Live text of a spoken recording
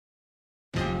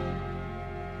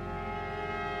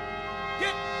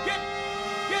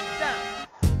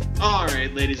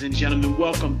right, ladies and gentlemen,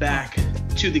 welcome back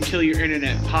to the Kill Your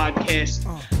Internet podcast.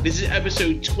 This is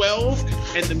episode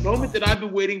 12, and the moment that I've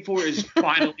been waiting for is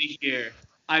finally here.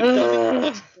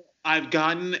 I've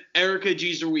gotten Erica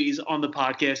G. Ruiz on the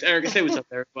podcast. Erica, say what's up,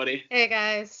 everybody. Hey,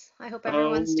 guys. I hope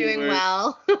everyone's doing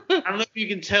well. I don't know if you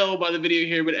can tell by the video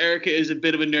here, but Erica is a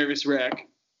bit of a nervous wreck.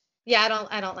 Yeah,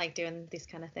 I don't like doing these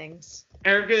kind of things.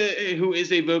 Erica, who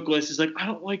is a vocalist, is like, I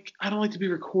don't like to be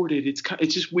recorded. It's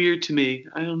just weird to me.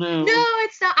 I don't know. No,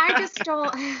 it's not. I just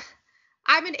don't.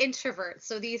 I'm an introvert,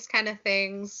 so these kind of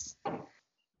things,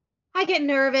 I get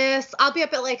nervous. I'll be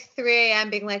up at like 3 a.m.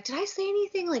 being like, did I say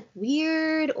anything like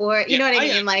weird? Or you know what I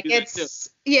mean? Like it's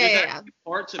yeah.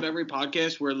 Parts of every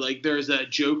podcast where like there's a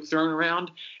joke thrown around,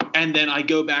 and then I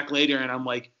go back later and I'm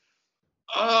like,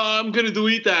 I'm gonna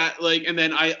delete that. Like, and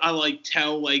then I like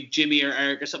tell like Jimmy or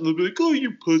Eric or something. They'll be like, "Oh,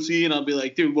 you pussy," and I'll be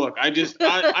like, "Dude, look, I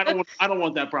don't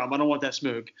want that problem. I don't want that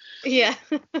smoke." Yeah.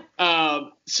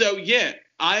 So yeah,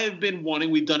 I have been wanting.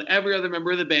 We've done every other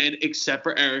member of the band except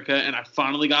for Erica, and I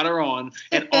finally got her on.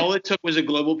 And all it took was a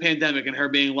global pandemic and her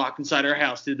being locked inside her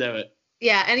house to do it.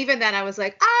 Yeah, and even then I was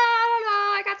like, I don't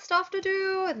know, I got stuff to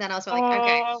do. And then I was like,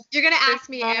 okay, you're gonna ask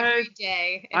me every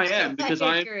day. I am because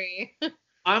I agree.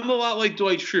 I'm a lot like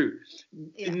Dwight Schrute.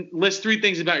 Yeah. List 3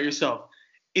 things about yourself.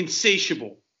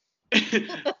 Insatiable.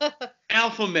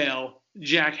 Alpha male.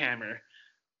 Jackhammer.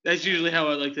 That's usually how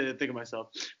I like to think of myself.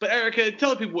 But Erica,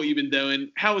 tell people what you've been doing.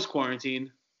 How was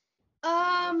quarantine?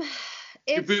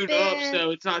 You're booed up, so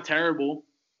it's not terrible.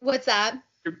 What's that?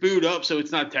 You're booed up, so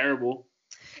it's not terrible.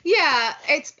 Yeah,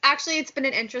 it's been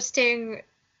an interesting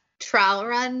trial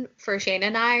run for Shane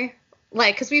and I.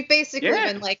 Like, because we've basically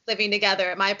been like living together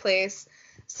at my place.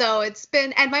 So it's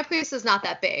been, and my place is not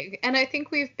that big. And I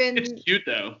think we've been. It's cute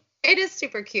though. It is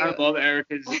super cute. I love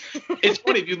Erica's. It's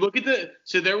funny if you look at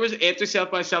so there was after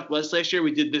South by Southwest last year,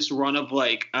 we did this run of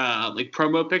like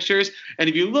promo pictures. And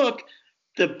if you look,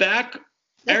 the back,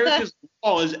 Erica's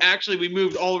wall is actually, we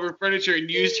moved all of her furniture and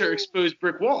used her exposed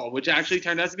brick wall, which actually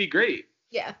turned out to be great.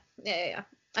 Yeah.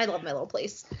 I love my little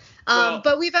place.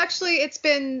 But we've actually, it's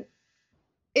been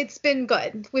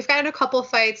good. We've gotten a couple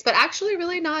fights, but actually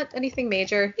really not anything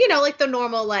major. You know, like the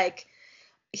normal, like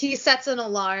he sets an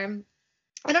alarm.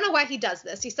 I don't know why he does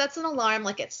this. He sets an alarm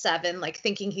like at 7, like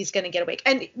thinking he's going to get awake.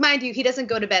 And mind you, he doesn't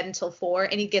go to bed until 4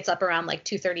 and he gets up around like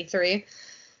 2:33.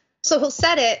 So he'll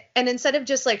set it. And instead of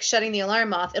just like shutting the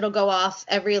alarm off, it'll go off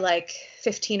every like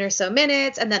 15 or so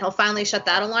minutes. And then he'll finally shut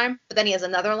that alarm. But then he has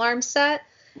another alarm set.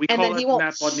 And then he won't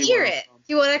hear it.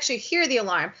 He won't actually hear the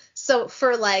alarm. So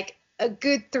for like a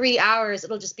good 3 hours,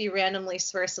 it'll just be randomly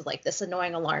source of like this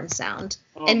annoying alarm sound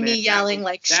me yelling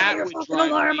like, shut your fucking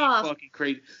alarm off. Fucking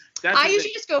crazy. I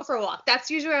usually just go for a walk.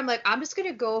 That's usually where I'm like, I'm just going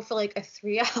to go for like a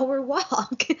 3-hour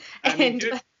walk.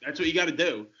 Dude, that's what you got to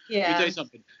do. Yeah. Let me tell you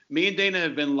something. Me and Dana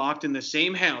have been locked in the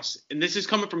same house. And this is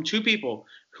coming from 2 people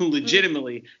who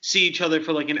legitimately see each other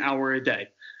for like an hour a day.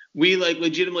 We like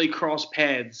legitimately cross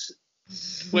paths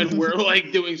when we're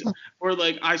like doing, or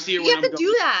like I see her when I'm going.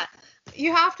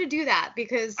 You have to do that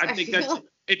because I think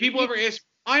if people ever ask,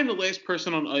 I'm the last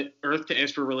person on earth to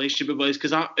ask for relationship advice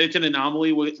because it's an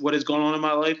anomaly what has gone on in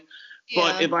my life. Yeah.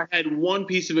 But if I had one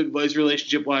piece of advice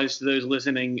relationship wise to those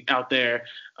listening out there,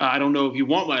 I don't know if you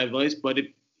want my advice, but if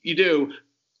you do,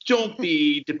 don't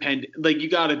be dependent. Like you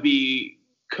got to be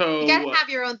You got to have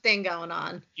your own thing going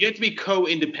on. You have to be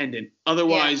co-independent.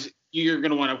 Otherwise, you're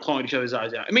going to wind up clawing each other's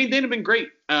eyes out. I mean, they'd have been great.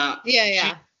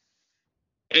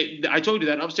 I told you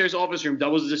that upstairs office room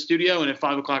doubles as a studio, and at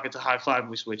 5 o'clock it's a high five and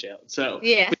we switch out. So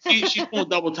yeah, she's pulling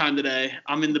double time today.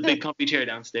 I'm in the big comfy chair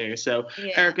downstairs. So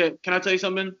Erica, can I tell you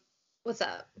something? What's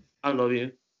up? I love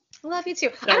you. I love you too.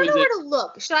 I don't know where to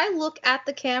look. Should I look at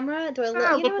the camera? Do I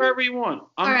look? Look wherever you want.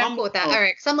 I'm cool with that. All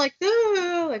right, so I'm like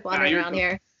wandering around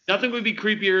here. Nothing would be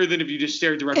creepier than if you just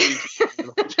stared directly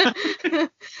into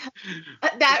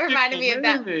That reminded me of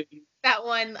that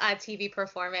one TV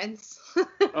performance.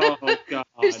 Oh, God.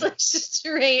 Just like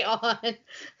straight on.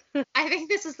 I think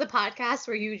this is the podcast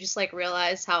where you just like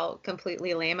realize how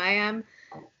completely lame I am.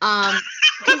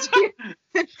 Because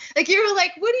you were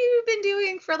like, what have you been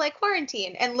doing for like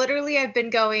quarantine? And literally I've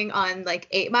been going on like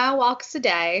 8-mile walks a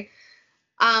day.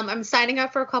 I'm signing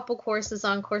up for a couple courses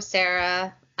on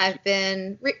Coursera. I've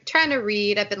been trying to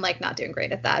read. I've been like not doing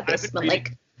great at that. I've just been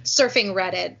like surfing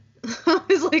Reddit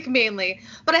is like mainly.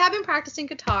 But I have been practicing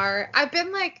guitar. I've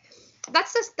been like,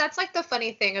 that's like the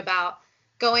funny thing about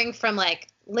going from like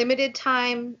limited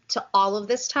time to all of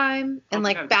this time and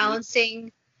like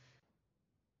balancing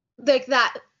like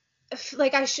that.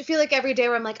 Like I should feel like every day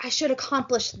where I'm like, I should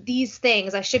accomplish these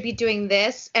things. I should be doing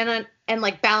this. And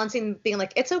like balancing being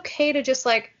like, it's okay to just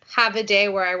like have a day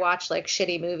where I watch like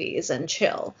shitty movies and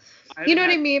chill. You know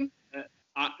what I mean?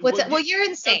 What's that? Well, you're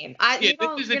insane. You're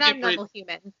not a normal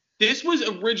human. This was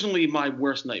originally my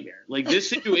worst nightmare. Like, this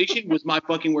situation was my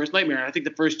fucking worst nightmare. I think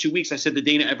the first 2 weeks I said to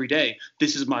Dana every day,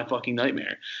 this is my fucking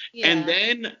nightmare. Yeah. And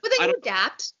then... But then you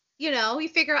adapt. You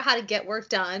figure out how to get work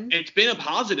done. It's been a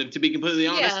positive, to be completely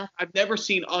honest. Yeah. I've never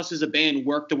seen us as a band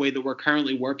work the way that we're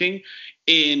currently working,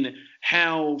 in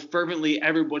how fervently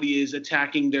everybody is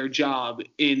attacking their job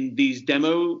in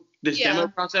demo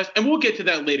process. And we'll get to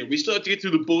that later. We still have to get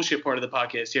through the bullshit part of the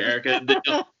podcast here, Erica.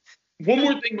 One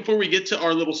more thing before we get to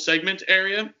our little segment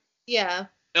area. Yeah.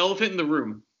 Elephant in the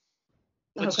room.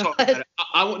 Let's talk about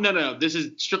it. No. This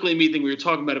is strictly a me thing. We were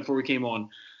talking about it before we came on.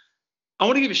 I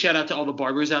want to give a shout out to all the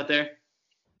barbers out there,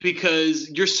 because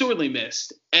you're sorely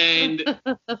missed. And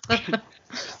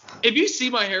if you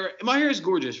see my hair is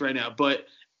gorgeous right now, but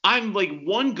I'm like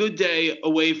one good day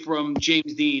away from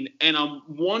James Dean, and I'm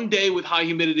one day with high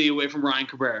humidity away from Ryan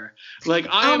Cabrera. Like,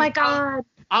 oh my God.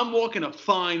 I'm walking a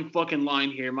fine fucking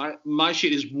line here. My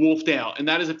shit is wolfed out, and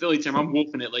that is a Philly term. I'm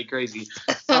wolfing it like crazy.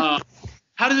 How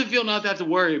does it feel not to have to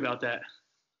worry about that?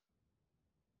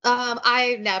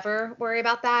 I never worry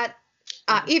about that.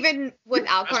 Even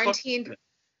without quarantine.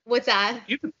 What's that?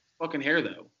 You have fucking hair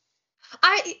though.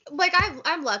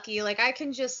 I'm lucky. Like, I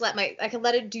can just I can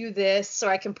let it do this, or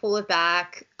I can pull it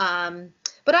back.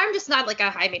 But I'm just not like a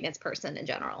high maintenance person in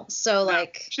general. So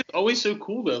like, it's always so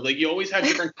cool though. Like, you always have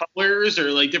different colors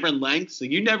or like different lengths.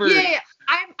 Like, you never. Yeah.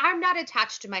 I'm not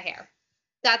attached to my hair.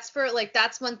 That's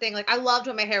one thing. Like, I loved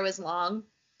when my hair was long.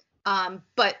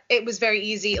 But it was very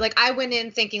easy. Like, I went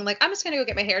in thinking like, I'm just gonna go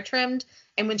get my hair trimmed.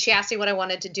 And when she asked me what I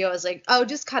wanted to do, I was like, oh,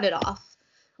 just cut it off.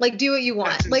 Like, do what you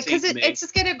want. That's like, because it's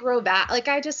just gonna grow back. Like,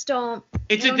 I just don't.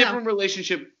 It's a different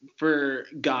relationship for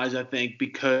guys, I think,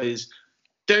 because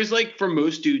there's like, for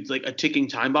most dudes, like a ticking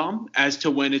time bomb as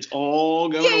to when it's all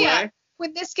going away. Yeah.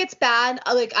 When this gets bad,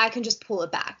 like, I can just pull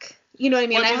it back. You know what I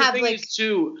mean? Well, I have like.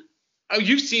 Oh,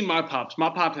 you've seen my pops. My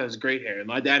pop has great hair.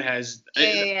 My dad has.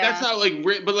 Yeah. That's not like,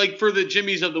 but like for the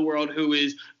Jimmys of the world, who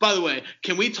is, by the way,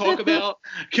 can we talk about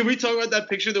that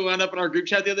picture that went up in our group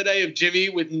chat the other day of Jimmy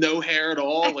with no hair at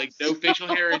all, like no facial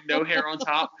hair and no hair on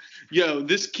top? Yo,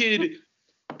 this kid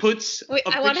puts. Wait,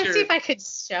 I want to see if I could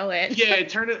show it. Yeah,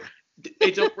 turn it.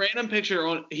 It's a random picture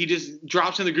on. He just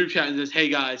drops in the group chat and says, "Hey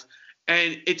guys."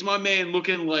 And it's my man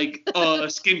looking like a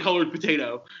skin-colored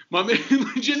potato. My man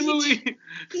legitimately.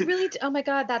 He really. Oh my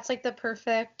God, that's like the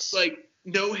perfect. Like,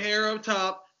 no hair up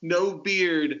top, no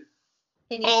beard.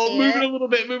 Can you see move it a little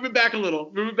bit. Move it back a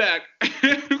little. Move it back.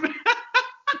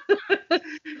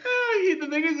 The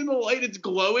thing is, in the light, it's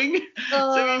glowing.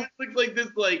 So he looks like this,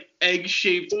 like,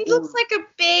 egg-shaped. He looks like a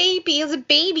baby. He's a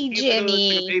baby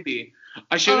Jimmy. Looks like a baby.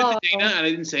 I showed it to Dana, and I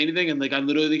didn't say anything. And like, I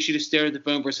literally think she just stared at the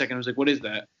phone for a second. I was like, "What is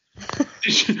that?" I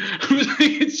was like,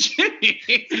 "It's Jimmy."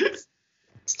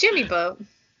 It's Jimmy Boat.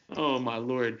 Oh my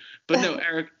Lord! But no,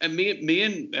 Eric, and me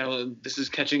and this is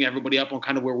catching everybody up on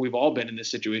kind of where we've all been in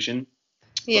this situation.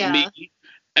 Yeah. But me,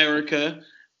 Erica,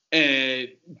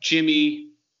 Jimmy,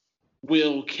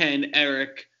 Will, Ken,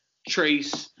 Eric,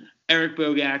 Trace, Eric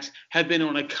Bogax have been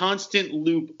on a constant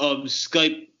loop of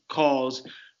Skype calls,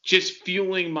 just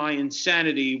fueling my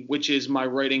insanity, which is my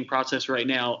writing process right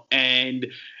now. And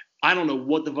I don't know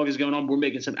what the fuck is going on. We're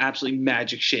making some absolutely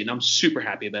magic shit, and I'm super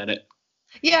happy about it.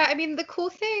 Yeah, I mean, the cool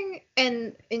thing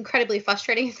and incredibly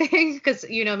frustrating thing, because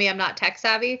you know me, I'm not tech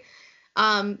savvy.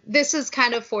 This has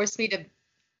kind of forced me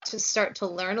to start to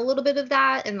learn a little bit of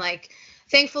that. And like,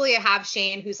 thankfully I have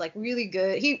Shane, who's like really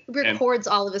good. He records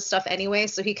all of his stuff anyway,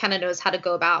 so he kind of knows how to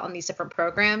go about on these different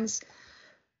programs.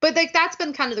 But like, that's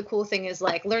been kind of the cool thing, is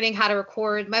like learning how to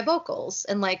record my vocals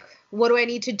and like, what do I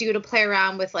need to do to play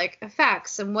around with like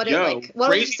effects and what do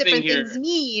these different things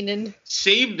mean? And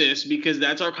save this, because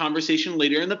that's our conversation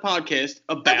later in the podcast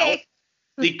about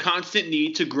the constant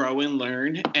need to grow and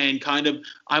learn, and kind of,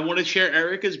 I want to share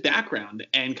Erica's background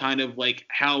and kind of like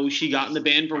how she got in the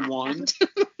band for one.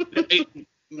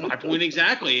 My point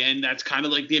exactly, and that's kind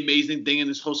of like the amazing thing in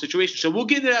this whole situation. So we'll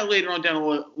get to that later on down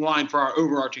the line for our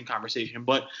overarching conversation.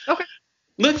 But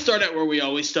let's start out where we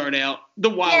always start out, the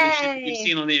wildest shit we've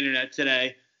seen on the internet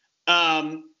today.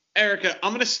 Erica,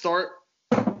 I'm going to start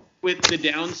with the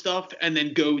down stuff and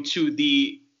then go to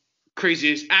the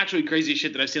craziest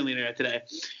shit that I've seen on the internet today.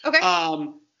 Okay.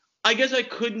 I guess I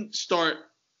couldn't start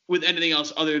with anything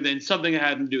else other than something that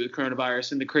had to do with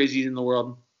coronavirus and the crazies in the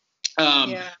world.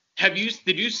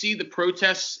 Did you see the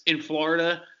protests in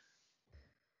Florida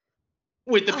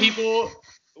with the people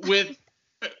with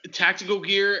tactical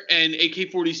gear and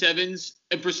AK-47s,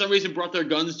 and for some reason brought their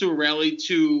guns to a rally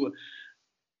to...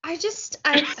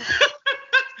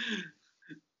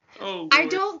 Oh, I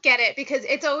don't get it because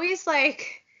it's always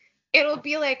like, it'll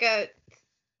be like a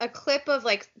clip of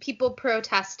like people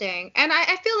protesting, and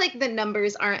I feel like the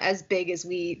numbers aren't as big as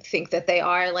we think that they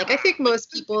are. Like I think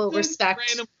most people respect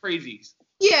random crazies.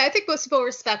 Yeah, I think most people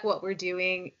respect what we're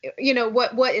doing, you know,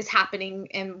 what is happening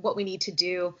and what we need to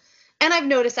do. And I've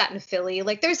noticed that in Philly.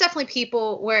 Like, there's definitely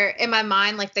people where, in my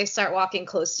mind, like, they start walking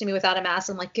close to me without a mask.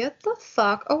 I'm like, get the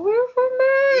fuck away from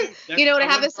me. You know, to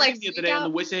have this, like, the other day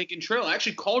on the Wissahickon Trail. I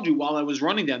actually called you while I was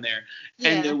running down there. Yeah.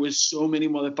 And there was so many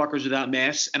motherfuckers without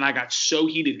masks. And I got so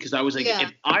heated because I was like,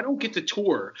 if I don't get to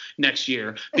tour next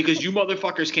year because you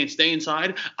motherfuckers can't stay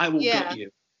inside, I will gut you.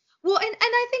 Well, and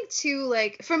I think, too,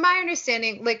 like, from my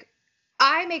understanding, like,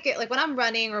 I make it, like, when I'm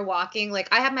running or walking, like,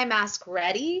 I have my mask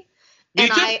ready. And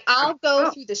I'll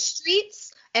go through the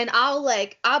streets and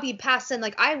I'll be passing,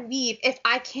 like I leave. If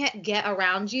I can't get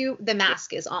around you, the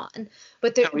mask is on.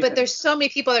 But there's so many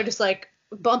people that are just like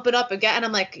bumping up again. And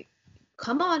I'm like,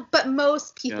 come on. But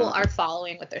most people are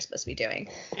following what they're supposed to be doing.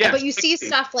 Yeah, but you see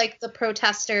stuff like the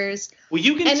protesters. Well,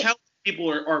 you can tell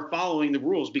people are following the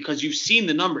rules because you've seen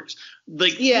the numbers.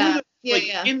 Like, in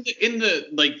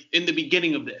the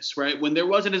beginning of this, right? When there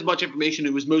wasn't as much information,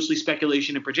 it was mostly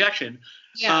speculation and projection.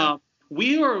 Yeah.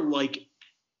 We are like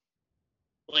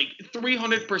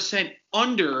 300%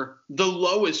 under the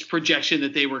lowest projection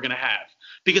that they were going to have,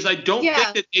 because I don't think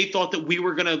that they thought that we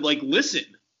were going to like listen,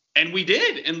 and we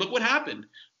did, and look what happened.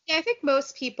 Yeah, I think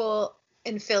most people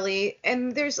in Philly,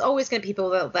 and there's always going to be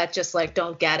people that just like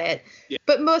don't get it,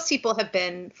 but most people have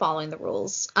been following the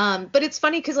rules. But it's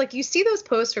funny because like you see those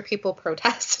posts for people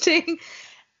protesting,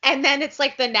 and then it's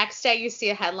like the next day you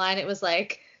see a headline. It was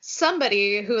like,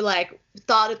 somebody who like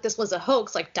thought that this was a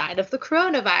hoax, like died of the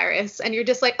coronavirus. And you're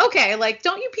just like, okay, like,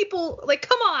 don't you people like,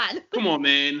 come on,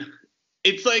 man.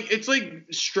 It's like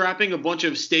strapping a bunch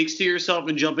of stakes to yourself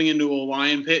and jumping into a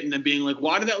lion pit and then being like,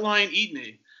 why did that lion eat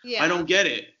me? I don't get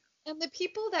it. And the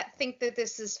people that think that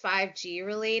this is 5G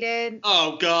related.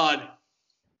 Oh God.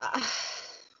 I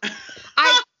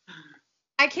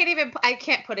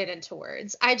can't put it into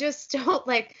words. I just don't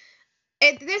like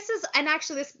it. This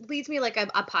leads me like a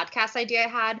podcast idea I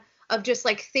had of just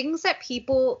like things that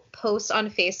people post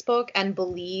on Facebook and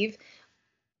believe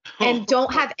and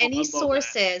don't have any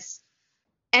sources.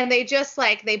 And they just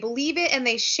like, they believe it and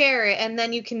they share it. And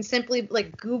then you can simply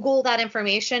like Google that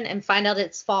information and find out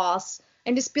it's false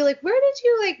and just be like, where did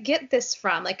you like get this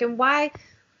from? Like, and why?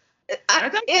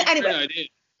 Anyway.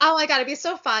 Oh my God, it'd be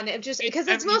so fun. Because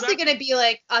it's mostly going to be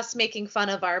like us making fun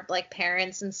of our like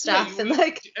parents and stuff. And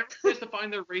like everyone has to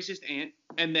find their racist aunt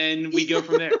and then we go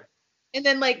from there. And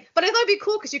then like, but I thought it'd be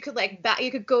cool because you could like, you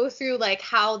could go through like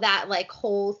how that like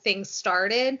whole thing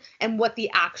started and what the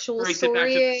actual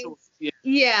story is.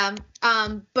 Yeah.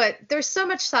 But there's so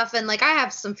much stuff. And like, I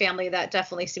have some family that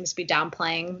definitely seems to be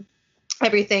downplaying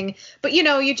everything. But you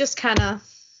know, you just kind of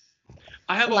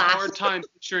I have a hard time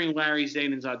picturing Larry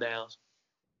staying inside the house.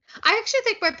 I actually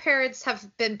think my parents have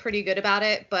been pretty good about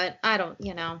it, but I don't. We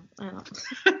don't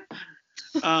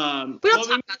talk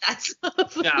about that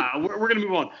stuff. Yeah, we're going to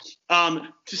move on.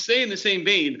 To stay in the same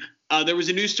vein, there was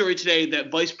a news story today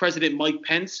that Vice President Mike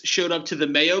Pence showed up to the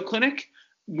Mayo Clinic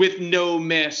with no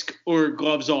mask or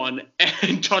gloves on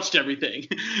and touched everything.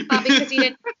 Because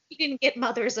he didn't get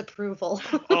mother's approval.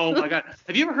 Oh my God.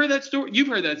 Have you ever heard that story? You've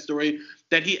heard that story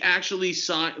that he actually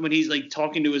signed when he's like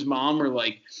talking to his mom or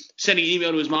like sending an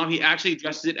email to his mom, he actually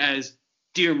addresses it as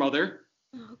 "Dear Mother."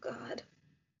 Oh God.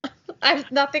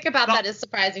 Nothing about that is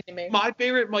surprising to me. My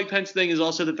favorite Mike Pence thing is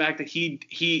also the fact that he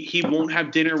won't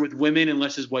have dinner with women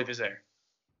unless his wife is there.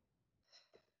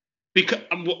 Because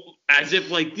as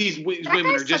if like these women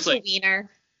are just like a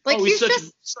wiener. Like he's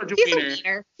such a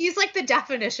wiener. He's like the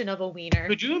definition of a wiener.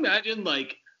 Could you imagine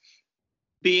like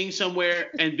being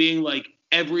somewhere and being like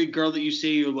every girl that you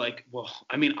see, you're like, well,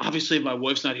 I mean, obviously if my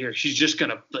wife's not here, she's just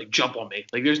gonna like jump on me.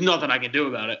 Like there's nothing I can do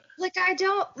about it. Like I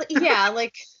don't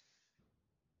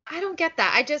get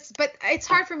that. But it's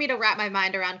hard for me to wrap my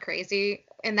mind around crazy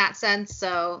in that sense.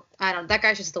 So that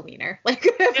guy's just the wiener. Like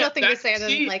I have nothing to say other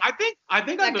than like I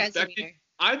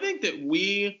think that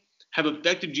we have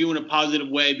affected you in a positive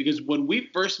way because when we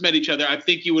first met each other, I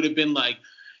think you would have been like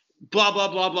blah blah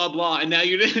blah blah blah, and now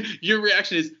your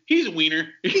reaction is he's a wiener.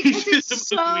 Because it's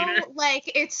so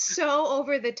like it's so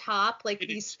over the top, like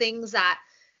these things that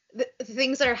the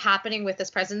things that are happening with this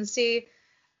presidency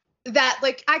that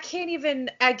like I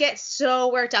get so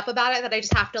worked up about it that I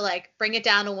just have to like bring it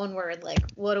down to one word,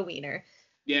 like what a wiener.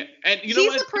 Yeah, and you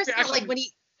know he's the person that, like when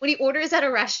he orders at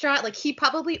a restaurant, like he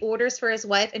probably orders for his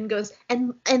wife and goes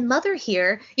and mother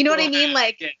here. You know what I mean?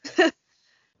 Like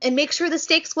and make sure the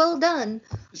steak's well done.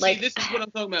 See, this is what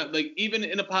I'm talking about. Like, even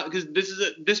in a because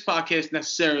this podcast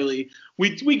necessarily,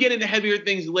 we get into heavier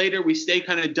things later. We stay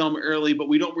kind of dumb early, but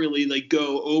we don't really like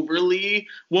go overly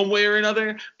one way or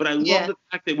another. But I love the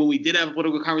fact that when we did have a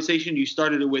political conversation, you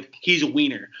started it with "he's a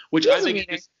wiener," which I think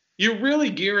you're really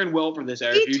gearing well for this,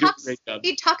 Eric. You're doing a great job.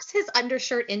 He tucks his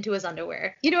undershirt into his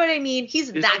underwear. You know what I mean?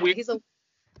 He's that.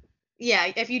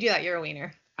 Yeah. If you do that, you're a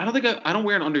wiener. I don't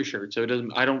wear an undershirt, so it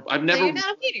doesn't. I've never. No, you're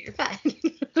not a wiener. You're fine.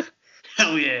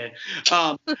 Hell yeah.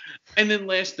 And then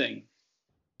last thing.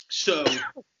 So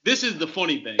this is the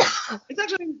funny thing. It's actually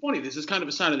not even funny. This is kind of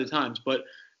a sign of the times. But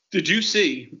did you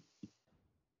see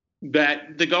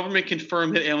that the government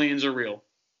confirmed that aliens are real?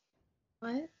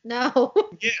 What? No.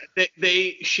 Yeah,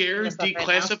 they share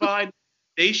declassified. Right,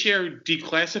 they share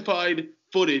declassified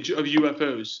footage of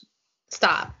UFOs.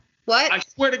 Stop. What? I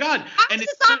swear to God. How is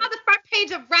this not on the front page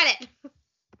of Reddit?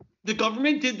 The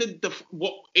government did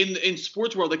what in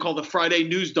sports world they call the Friday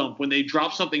news dump, when they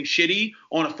drop something shitty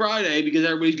on a Friday because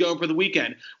everybody's going for the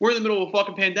weekend. We're in the middle of a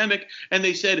fucking pandemic, and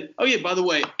they said, "Oh yeah, by the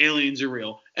way, aliens are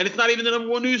real," and it's not even the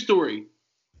 #1 news story.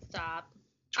 Stop.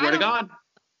 Swear to God.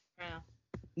 Yeah.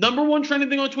 #1 trending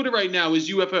thing on Twitter right now is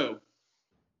UFO.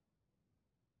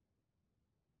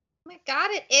 Oh my God,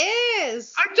 it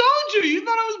is. I told you. You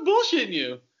thought I was bullshitting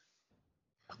you.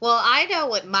 Well, I know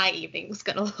what my evening's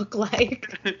gonna look like.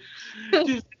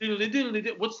 What's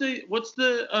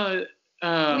the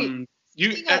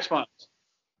Xbox?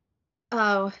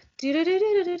 Oh,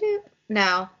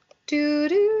 no.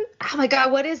 Oh my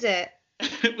God, what is it?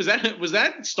 was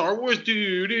that Star Wars? I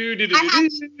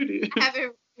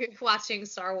haven't been watching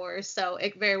Star Wars, so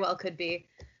it very well could be.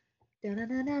 Oh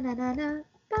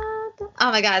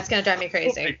my God, it's gonna drive me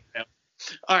crazy.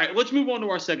 All right, let's move on to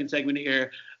our second segment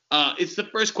here. It's the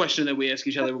first question that we ask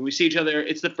each other when we see each other.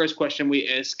 It's the first question we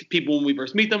ask people when we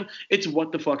first meet them. It's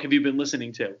what the fuck have you been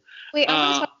listening to? Wait, I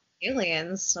want to talk about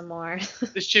aliens some more.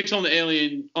 This chick's on the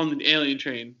alien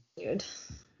train. Dude.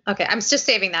 Okay, I'm just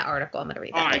saving that article. I'm gonna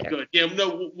read that later. All right, good. Yeah,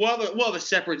 no, we'll have a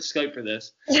separate Skype for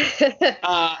this.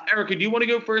 Erica, do you want to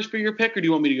go first for your pick, or do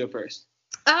you want me to go first?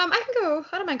 I can go.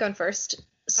 I don't mind going first.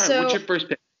 All right, what's your first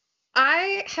pick?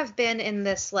 I have been in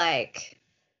this like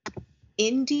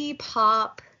indie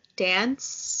pop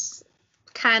dance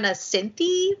kind of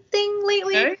synthy thing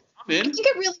lately. Okay, I'm in. I think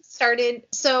it really started.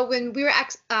 So when we were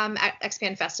at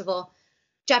X-Pan Festival,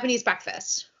 Japanese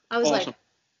breakfast, I was like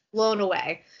blown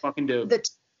away. Fucking dope. The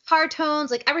guitar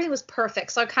tones, like everything was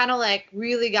perfect. So I kind of like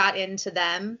really got into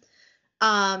them.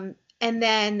 And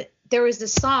then there was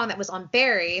this song that was on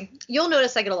Barry. You'll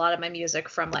notice I get a lot of my music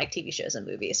from like TV shows and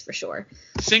movies for sure.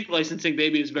 Sync licensing,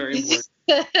 baby, is very important.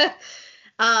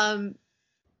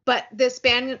 But this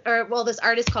this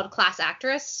artist called Class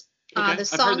Actress. Okay. The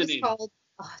song is called,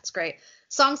 it's great.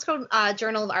 Song's called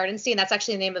Journal of Ardency, and that's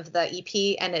actually the name of the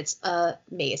EP, and it's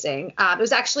amazing. It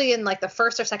was actually in like the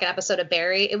first or second episode of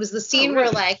Barry. It was the scene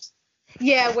where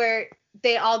where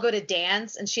they all go to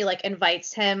dance, and she like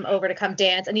invites him over to come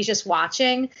dance, and he's just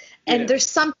watching. And there's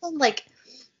something like,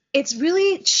 it's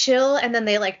really chill, and then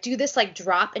they like do this like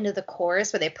drop into the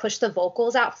chorus where they push the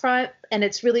vocals out front, and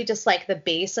it's really just like the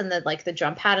bass and the like the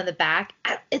drum pad in the back.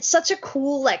 It's such a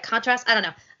cool like contrast. I don't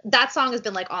know. That song has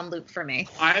been like on loop for me.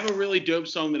 I have a really dope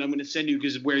song that I'm going to send you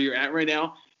because where you're at right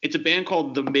now. It's a band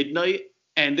called The Midnight,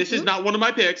 and this is not one of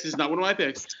my picks.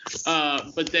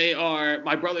 But they are,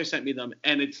 my brother sent me them,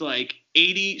 and it's like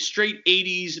straight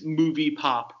 80s movie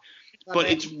pop.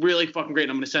 It's really fucking great.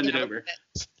 I'm going to send it over.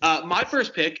 My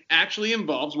first pick actually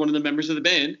involves one of the members of the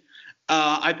band.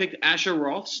 I picked Asher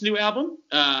Roth's new album,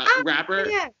 rapper,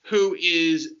 who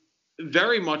is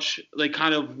very much like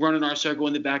kind of running our circle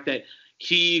in the back that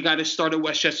he got his start at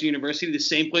Westchester University, the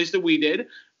same place that we did,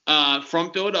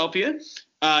 from Philadelphia.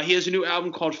 He has a new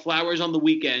album called Flowers on the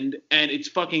Weekend, and it's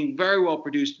fucking very well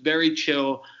produced, very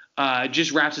chill,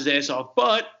 just raps his ass off.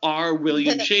 But our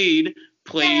William Shade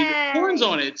played horns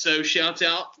on it. So shouts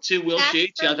out to Will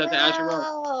Shade, shouts out to Asher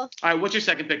Roth. All right, what's your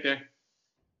second pick there?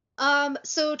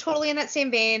 So totally in that same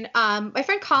vein, my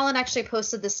friend Colin actually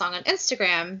posted this song on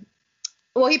Instagram.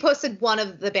 Well, he posted one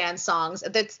of the band's songs.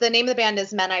 The name of the band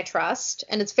is Men I Trust,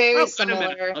 and it's very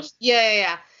similar.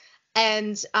 Yeah.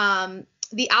 And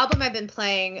the album I've been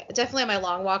playing, definitely on my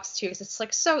long walks too, because it's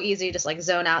like so easy to just like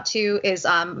zone out to, is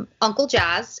Uncle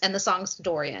Jazz, and the song's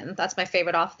Dorian. That's my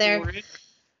favorite off there. Dorian?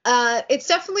 It's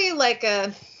definitely like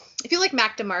if you like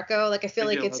Mac DeMarco, like I feel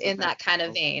like it's in that kind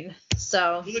of vein.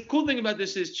 So the cool thing about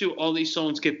this is too, all these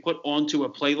songs get put onto a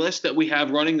playlist that we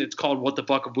have running that's called What the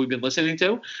Fuck Have We Been Listening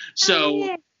To?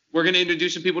 So we're gonna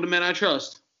introduce some people to Men I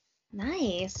Trust.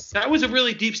 Nice. That was a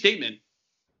really deep statement.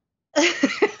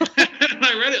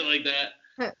 I read it like that.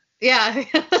 Yeah.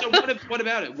 So what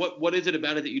about it? What is it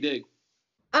about it that you dig?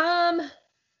 I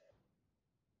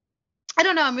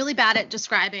don't know. I'm really bad at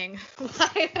describing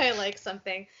why I like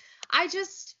something. I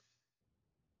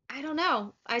don't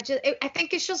know. I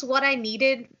think it's just what I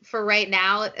needed for right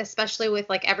now, especially with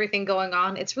like everything going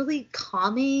on. It's really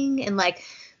calming, and like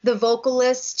the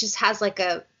vocalist just has like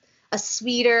a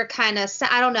sweeter kind of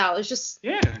I don't know. It's just,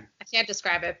 yeah. I can't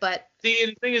describe it, but see,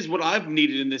 and the thing is, what I've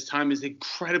needed in this time is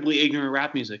incredibly ignorant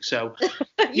rap music. So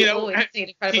you know, always need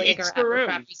incredibly ignorant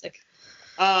rap music.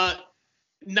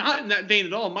 Not in that vein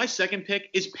at all. My second pick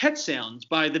is Pet Sounds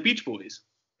by the Beach Boys.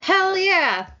 Hell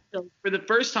yeah. So for the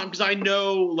first time, because I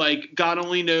know like God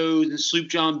Only Knows and Sloop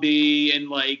John B and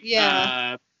like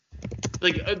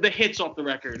the hits off the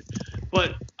record.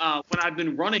 But when I've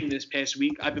been running this past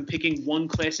week, I've been picking one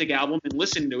classic album and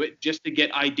listening to it just to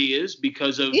get ideas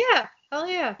because of hell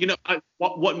yeah. You know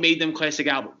what made them classic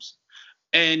albums,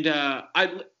 and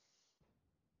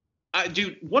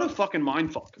dude, what a fucking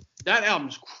mindfuck. That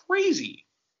album's crazy.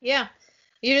 Yeah.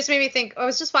 You just made me think. I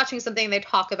was just watching something. They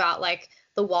talk about like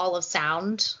the wall of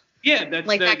sound. Yeah, that's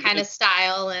like that kind of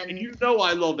style, and you know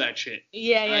I love that shit.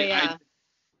 Yeah.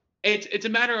 It's a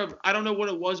matter of I don't know what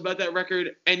it was about that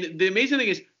record, and the amazing thing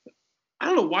is I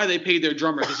don't know why they paid their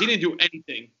drummer because he didn't do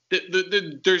anything.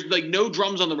 There's like no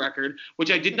drums on the record,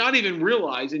 which I did not even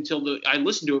realize until I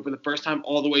listened to it for the first time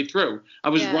all the way through. I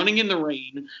was running in the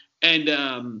rain,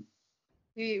 and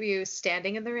Were you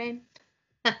standing in the rain?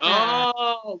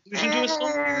 Oh, listen to a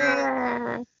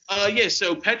song. Yeah.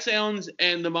 So Pet Sounds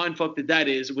and the mindfuck that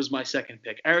is was my second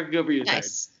pick. Eric, go over your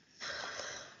nice.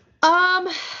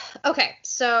 Okay,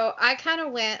 so I kind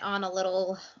of went on a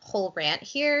whole rant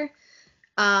here.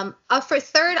 For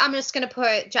third, I'm just gonna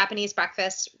put Japanese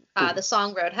Breakfast, the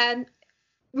song Roadhead.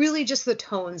 Really, just the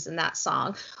tones in that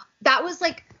song. That was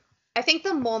like, I think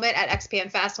the moment at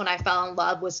XPN Fest when I fell in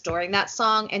love was during that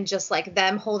song, and just like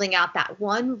them holding out that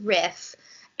one riff,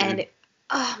 and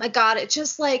oh my god, it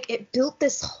just like it built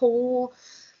this whole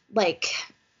like.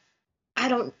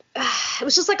 It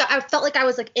was just like I felt like I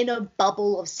was like in a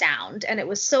bubble of sound, and it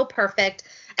was so perfect.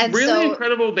 And really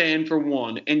incredible band for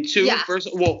one, and two, yes. First,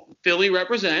 well, Philly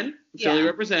represent.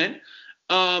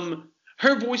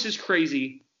 Her voice is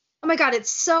crazy. Oh my god,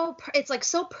 it's like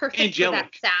so perfect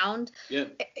angelic. For that sound.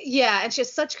 Yeah, and she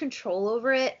has such control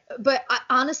over it. But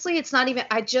honestly, it's not even.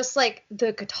 I just like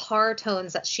the guitar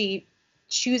tones that she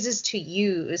chooses to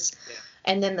use. Yeah.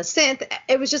 And then the synth,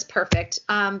 it was just perfect.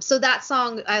 So that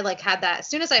song, I like had that. As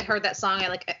soon as I heard that song, I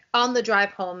like on the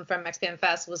drive home from XPN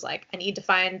Fest was like, I need to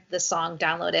find this song,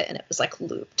 download it, and it was like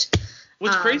looped.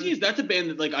 What's crazy is that's a band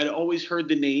that like I'd always heard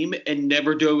the name and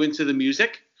never dove into the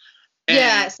music.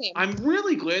 And same. I'm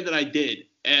really glad that I did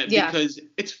because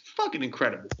it's fucking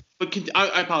incredible. But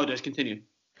I apologize. Continue.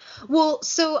 Well,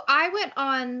 so I went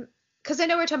on because I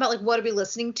know we're talking about like what are we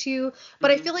listening to,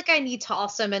 but I feel like I need to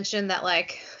also mention that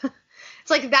like. It's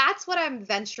like that's what I'm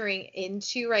venturing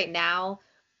into right now.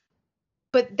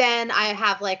 But then I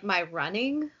have like my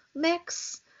running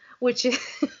mix, which is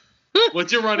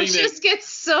what's your running mix? Which just gets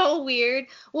so weird.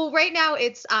 Well, right now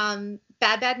it's Bad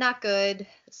Bad Not Good,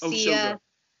 Sia.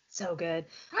 So good.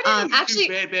 How did you actually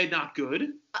do Bad Bad Not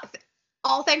Good?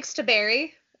 All thanks to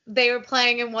Barry. They were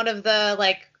playing in one of the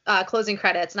like closing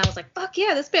credits, and I was like, "Fuck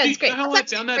yeah, this band's great." How I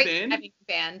found that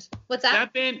band? What's that?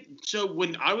 That band. So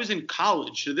when I was in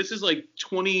college, so this is like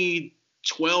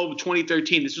 2012,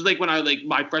 2013. This was like when I like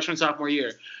my freshman sophomore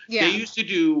year. Yeah. They used to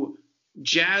do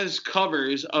jazz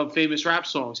covers of famous rap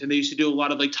songs, and they used to do a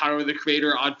lot of like Tyler the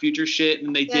Creator, Odd Future shit,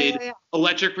 and they did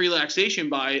Electric Relaxation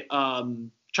by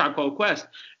Tribe Called Quest,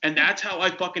 and that's how I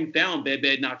fucking found Bad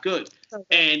Bad Not Good.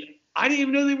 And I didn't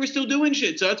even know they were still doing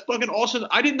shit, so that's fucking awesome.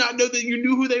 I did not know that you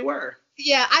knew who they were.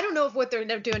 Yeah, I don't know if what they're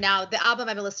doing now. The album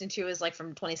I've been listening to is like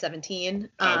from 2017.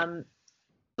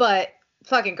 But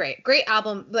fucking great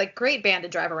album, like great band to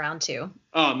drive around to.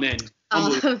 Oh man.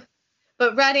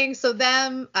 But Reading, so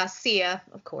them, Sia,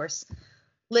 of course,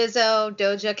 Lizzo,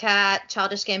 Doja Cat,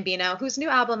 Childish Gambino, whose new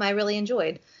album I really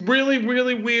enjoyed. Really,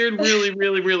 really weird, really,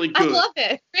 really, really good. I love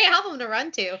it. Great album to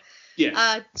run to.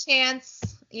 Yeah.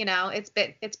 Chance, you know, it's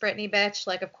Britney, bitch.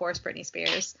 Like, of course, Britney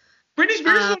Spears. Britney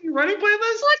Spears is on your running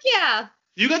playlist? Fuck yeah.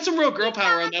 You got some real girl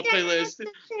power on that playlist.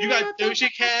 You got Doja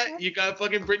Cat, you got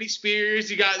fucking Britney Spears,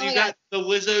 you got the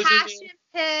Lizzos. Passion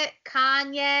Pit,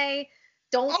 Kanye,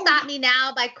 Don't Stop Me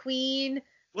Now by Queen,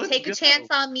 Take a Chance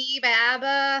on Me by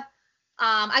ABBA.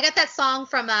 I got that song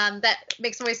from that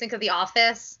makes me always think of The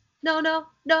Office. No.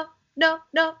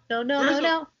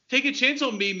 Take a Chance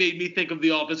on Me made me think of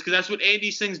The Office because that's what Andy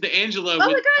sings to Angela. Oh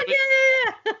my god,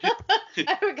 yeah.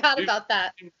 I forgot about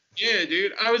that. Yeah,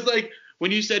 dude. I was like,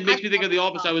 when you said makes me think of The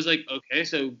Office, I was like, okay,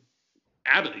 so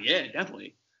ABBA, yeah,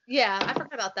 definitely. Yeah, I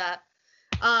forgot about that.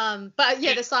 But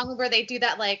yeah, the song where they do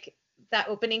that like that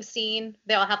opening scene,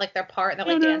 they all have like their part and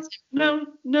they're like dancing. No.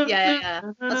 Yeah.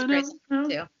 That's a great song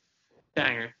too.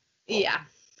 Banger. Yeah.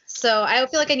 So I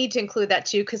feel like I need to include that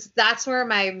too, because that's where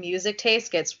my music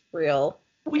taste gets real.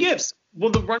 Well, yes.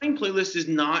 Well, the running playlist is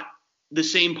not the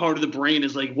same part of the brain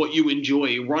as like what you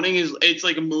enjoy. Running it's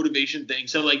like a motivation thing.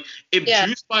 So like if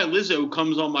Juice by Lizzo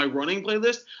comes on my running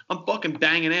playlist, I'm fucking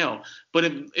banging out. But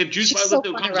if Juice by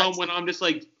Lizzo comes on when I'm just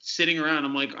like sitting around,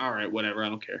 I'm like, all right, whatever, I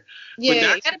don't care. Yeah,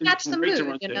 but you gotta match the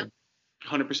mood, you know.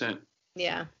 100%.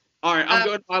 Yeah. All right, I'm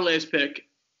going to my last pick.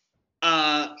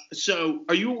 So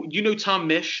you know Tom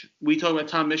Misch? We talk about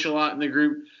Tom Misch a lot in the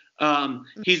group.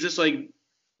 He's this like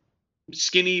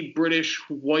skinny British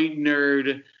white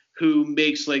nerd who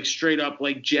makes like straight up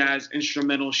like jazz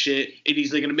instrumental shit, and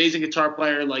he's like an amazing guitar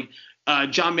player. Like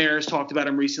John Mayer talked about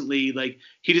him recently. Like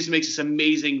he just makes this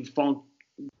amazing funk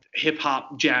hip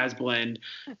hop jazz blend,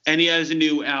 and he has a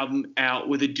new album out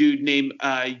with a dude named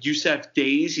Yusef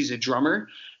Days. He's a drummer,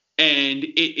 and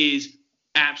it is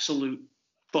absolute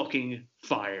fucking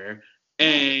fire.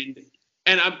 And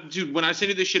dude, when I send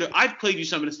you this shit, I've played you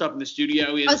some of the stuff in the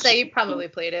studio. I'll say you probably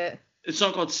played it. A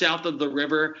song called South of the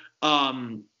River.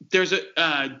 There's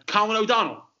a Colin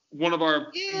O'Donnell, one of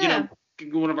our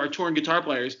touring guitar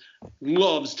players,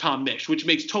 loves Tom Misch, which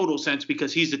makes total sense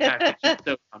because he's attached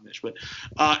to Tom Misch. But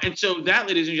and so that,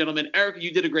 ladies and gentlemen, Erica,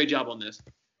 you did a great job on this.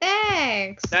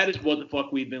 Thanks. That is what the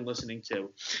fuck we've been listening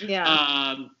to.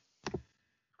 Yeah.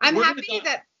 I'm happy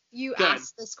that you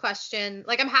asked this question.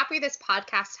 Like, I'm happy this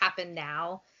podcast happened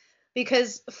now,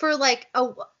 because for like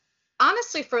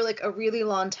honestly, for like a really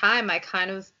long time, I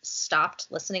kind of stopped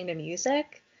listening to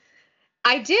music.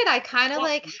 I kind of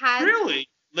like had. Really?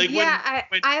 Like, yeah,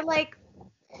 I like,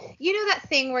 you know, that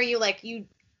thing where you like,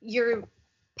 your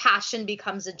passion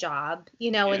becomes a job,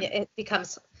 you know, and it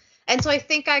becomes, and so I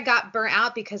think I got burnt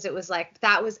out because it was like,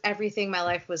 that was everything my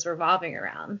life was revolving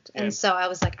around. Yeah. And so I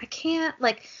was like, I can't,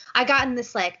 like, I got in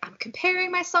this, like, I'm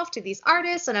comparing myself to these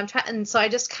artists and I'm trying, and so I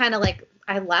just kind of like,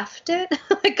 I left it.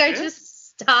 Like, I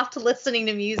just stopped listening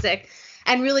to music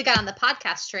and really got on the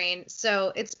podcast train.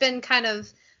 So it's been kind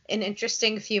of an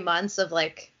interesting few months of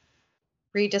like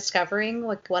rediscovering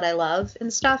like what I love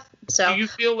and stuff. So do you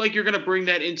feel like you're gonna bring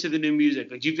that into the new music?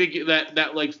 Like, do you think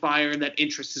that like fire and that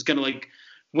interest is gonna, like,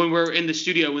 when we're in the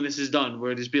studio, when this is done,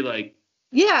 where it just be like,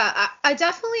 yeah, I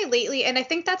definitely lately, and I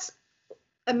think that's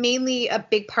mainly a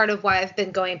big part of why I've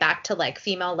been going back to like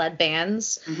female led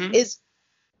bands,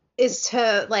 is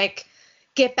to like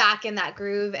get back in that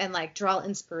groove and like draw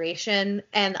inspiration.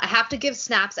 And I have to give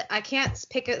snaps. I can't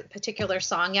pick a particular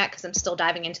song yet because I'm still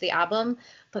diving into the album,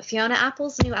 but Fiona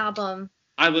Apple's new album,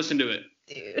 I listened to it,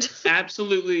 dude.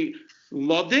 Absolutely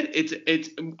loved it. It's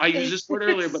I used this word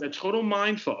earlier, but a total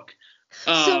mind fuck.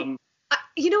 So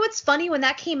you know what's funny, when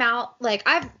that came out, like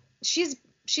she's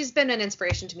been an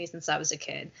inspiration to me since I was a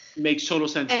kid. Makes total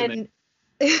sense to me.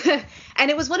 And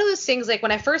it was one of those things, like,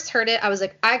 when I first heard it, I was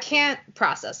like, I can't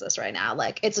process this right now.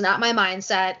 Like, it's not my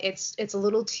mindset. It's a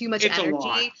little too much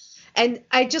energy. And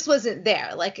I just wasn't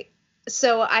there. Like,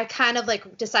 so I kind of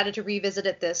like decided to revisit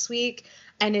it this week,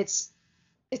 and it's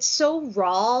so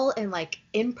raw and like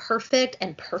imperfect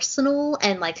and personal,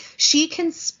 and like she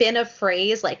can spin a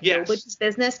phrase like nobody's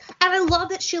business. And I love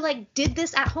that she like did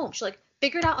this at home. She like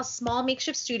figured out a small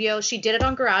makeshift studio. She did it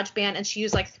on GarageBand, and she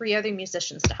used like 3 other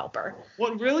musicians to help her.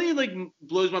 What really like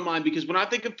blows my mind, because when I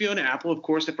think of Fiona Apple, of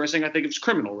course, the first thing I think of is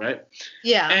Criminal, right?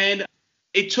 Yeah. And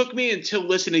it took me until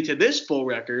listening to this full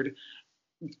record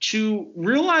to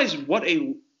realize what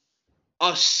a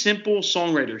simple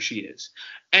songwriter she is.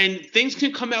 And things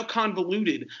can come out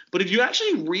convoluted, but if you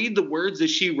actually read the words that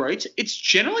she writes, it's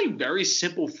generally very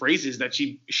simple phrases that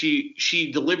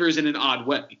she delivers in an odd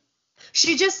way.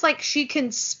 She just like, she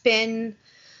can spin,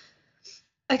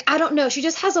 like, I don't know, she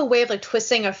just has a way of like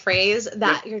twisting a phrase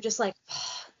that you're just like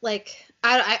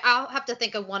I'll have to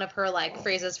think of one of her like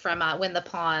phrases from Win the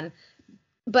Pawn.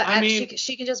 But I mean,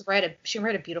 she can just write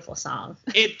a beautiful song.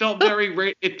 It felt very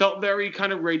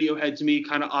kind of Radiohead to me,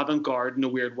 kind of avant-garde in a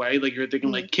weird way. Like, you're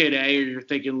thinking like Kid A, or you're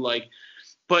thinking like,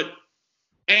 but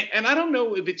and I don't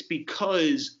know if it's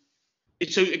because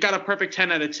it got a perfect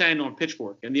 10 out of 10 on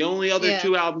Pitchfork, and the only other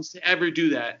 2 albums to ever do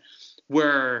that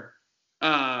were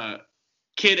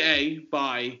Kid A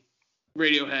by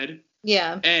Radiohead,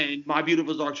 and My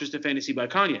Beautiful Dark Twisted Fantasy by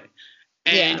Kanye.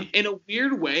 And in a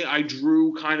weird way, I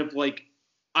drew kind of like,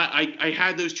 I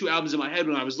had those 2 albums in my head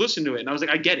when I was listening to it, and I was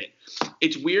like, I get it.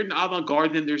 It's weird and avant-garde,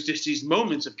 and then there's just these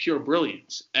moments of pure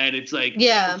brilliance, and it's like,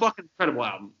 it's a fucking incredible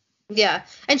album. Yeah,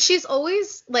 and she's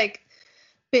always like,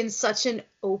 been such an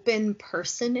open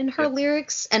person in her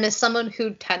lyrics, and as someone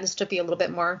who tends to be a little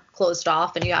bit more closed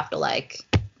off, and you have to like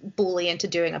bully into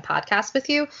doing a podcast with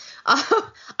you, I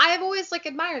have always like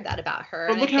admired that about her.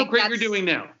 But look how great you're doing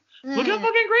now. Look how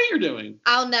fucking great you're doing.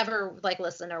 I'll never like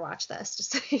listen or watch this,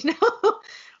 just so you know,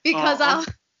 because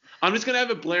I'm just gonna have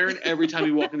it blaring every time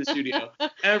you walk in the studio.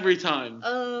 Every time.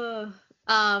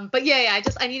 But yeah,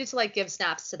 I needed to like give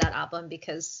snaps to that album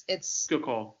because it's good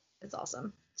call. It's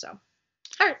awesome. So,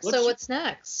 all right. So what's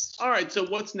next? All right. So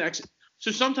what's next?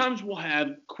 So sometimes we'll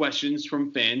have questions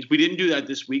from fans. We didn't do that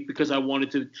this week because I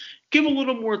wanted to give a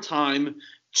little more time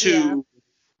to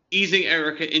easing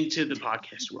Erica into the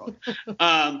podcast world.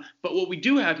 But what we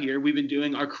do have here, we've been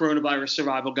doing our coronavirus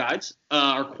survival guides,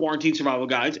 our quarantine survival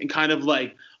guides, and kind of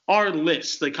like our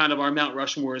list, like kind of our Mount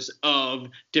Rushmores of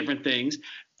different things.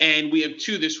 And we have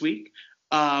 2 this week.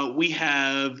 We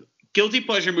have guilty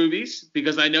pleasure movies,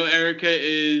 because I know Erica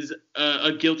is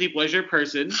a guilty pleasure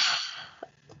person.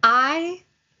 I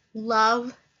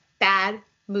love bad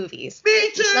movies.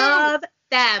 Me too. Love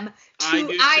them.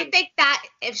 I think that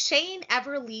if Shane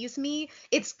ever leaves me,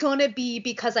 it's gonna be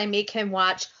because I make him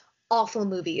watch awful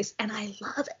movies, and I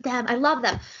love them. I love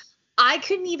them. I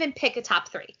couldn't even pick a top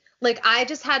 3. Like, I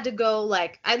just had to go,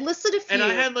 like, I listed a few. And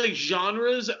I had, like,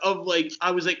 genres of, like, I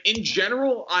was like, in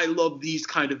general, I love these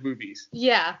kind of movies.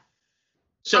 Yeah.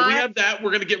 So we have that.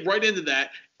 We're going to get right into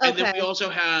that. And then we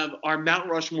also have our Mount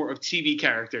Rushmore of TV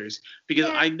characters. Because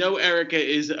I know Erica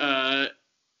is, I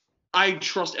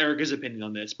trust Erica's opinion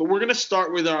on this. But we're going to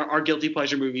start with our guilty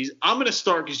pleasure movies. I'm going to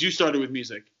start because you started with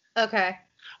music. Okay.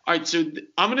 All right, so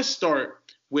I'm going to start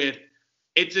with,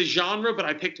 it's a genre, but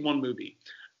I picked one movie.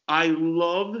 I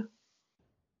love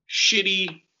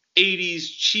shitty 80s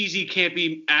cheesy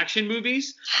campy action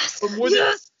movies. Yes. But more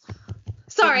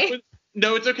Sorry.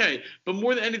 No, it's okay. But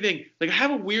more than anything, like, I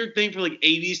have a weird thing for like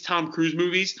 80s Tom Cruise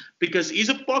movies because he's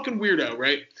a fucking weirdo,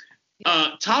 right?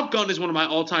 Yeah. Top Gun is one of my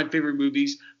all-time favorite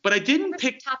movies, but I didn't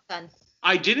pick Top Gun.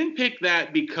 I didn't pick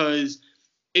that because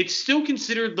it's still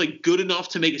considered like good enough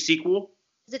to make a sequel.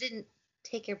 Because it didn't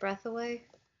take your breath away.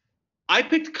 I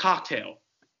picked Cocktail.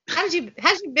 How did you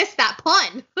miss that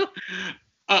pun?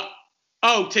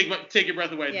 Take your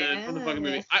breath away from the fucking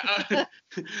movie.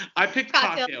 I picked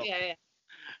Cocktail. Yeah.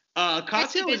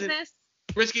 Cocktail is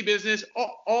Risky Business.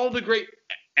 All the great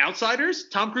Outsiders.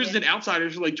 Tom Cruise is in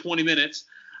Outsiders for like 20 minutes.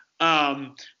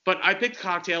 But I picked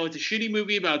Cocktail. It's a shitty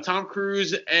movie about Tom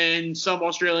Cruise and some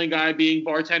Australian guy being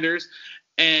bartenders,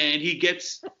 and he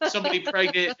gets somebody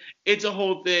pregnant. It's a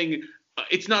whole thing.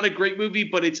 It's not a great movie,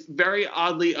 but it's very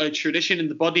oddly a tradition in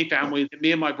the Bundy family that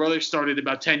me and my brother started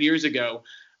about 10 years ago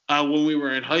when we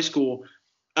were in high school,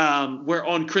 where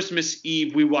on Christmas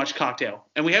Eve we watched Cocktail.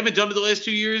 And we haven't done it the last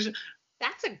 2 years.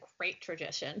 That's a great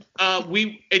tradition.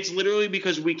 It's literally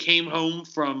because we came home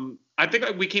from – I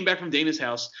think we came back from Dana's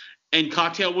house, and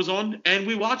Cocktail was on, and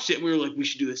we watched it. And we were like, we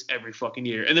should do this every fucking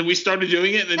year. And then we started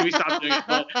doing it, and then we stopped doing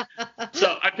it.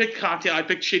 So I picked Cocktail. I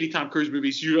picked shitty Tom Cruise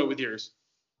movies. You go with yours.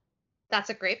 That's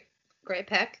a great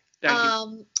pick. Thank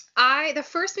you. The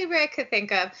first movie I could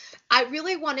think of, I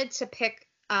really wanted to pick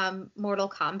Mortal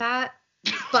Kombat,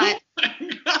 but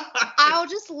I'll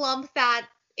just lump that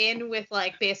in with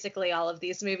like basically all of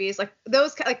these movies, like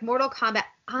those, like Mortal Kombat.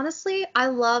 Honestly, I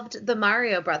loved the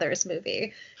Mario Brothers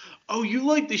movie. Oh, you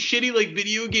like the shitty like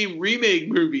video game remake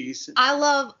movies? I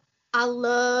love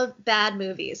bad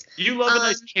movies. You love a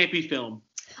nice campy film.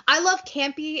 I love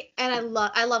campy, and I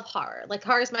love horror. Like,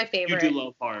 horror is my favorite. You do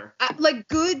love horror. Like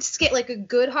a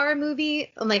good horror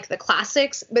movie, like the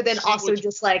classics, but then also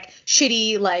just like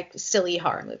shitty, like silly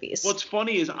horror movies. What's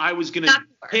funny is I was gonna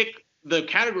pick the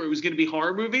category was gonna be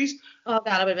horror movies. Oh god,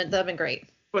 that would have been great.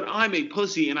 But I'm a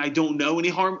pussy and I don't know any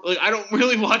horror. Like, I don't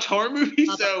really watch horror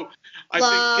movies, so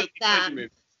I picked guilty pleasure movies.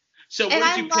 So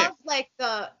what did you pick? And I love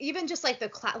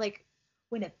like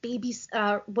when a baby's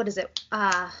what is it?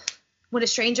 When a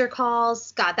Stranger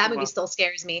Calls. God, that movie still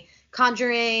scares me.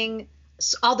 Conjuring,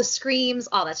 all the screams,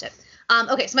 all that shit.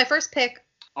 Okay, so my first pick,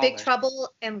 Big Trouble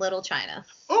in Little China.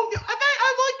 Oh,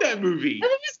 I like that movie. That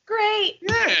movie's great.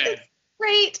 Yeah. It's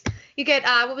great. You get,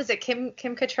 what was it, Kim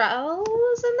Cattrall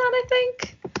was in that, I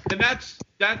think? And that's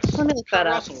Kurt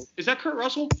Russell. Is that Kurt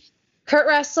Russell? Kurt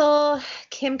Russell,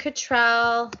 Kim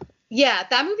Cattrall. Yeah,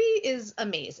 that movie is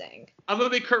amazing. I'm a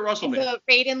big Kurt Russell fan. The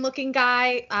Raiden-looking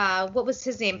guy, what was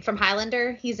his name? From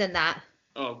Highlander? He's in that.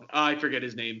 Oh, I forget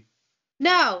his name.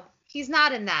 No, he's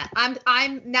not in that.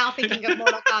 I'm now thinking of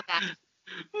Mortal Kombat.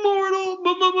 Mortal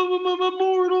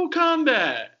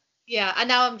Kombat. Yeah, and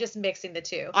now I'm just mixing the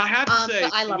two. I have to say,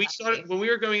 when we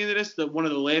were going into this, one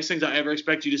of the last things I ever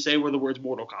expect you to say were the words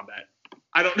Mortal Kombat.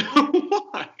 I don't know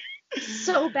why.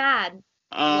 So bad.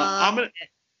 I'm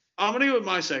gonna go with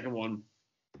my second one,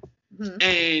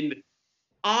 and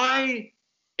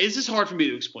this is hard for me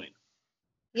to explain.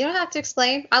 You don't have to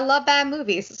explain. I love bad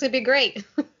movies. It's gonna be great.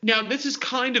 Now, this is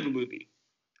kind of a movie,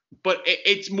 but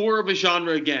it's more of a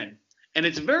genre again, and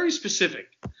it's very specific.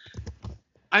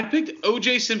 I picked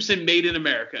O.J. Simpson Made in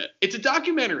America. It's a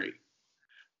documentary,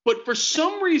 but for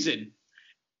some reason,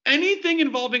 anything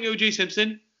involving O.J.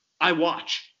 Simpson, I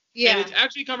watch. Yeah. And it's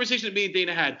actually a conversation that me and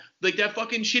Dana had. Like that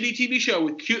fucking shitty TV show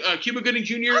with Cuba Gooding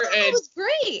Jr. It was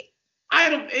great.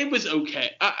 It was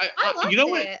okay. I liked it.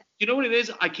 You know what it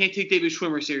is? I can't take David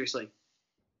Schwimmer seriously.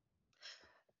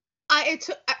 I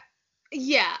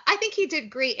think he did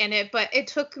great in it, but it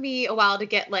took me a while to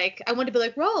get like, I wanted to be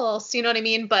like, Ross, you know what I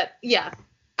mean? But yeah,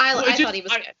 I thought he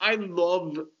was good. I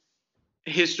love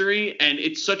history, and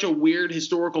it's such a weird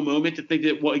historical moment to think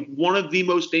that one of the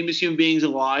most famous human beings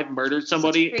alive murdered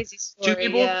somebody. Such a crazy story, 2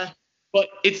 people. Yeah. But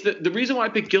it's the reason why I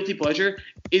picked Guilty Pleasure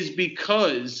is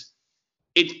because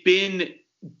it's been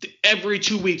every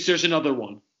 2 weeks there's another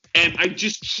one, and I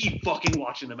just keep fucking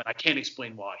watching them, and I can't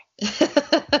explain why.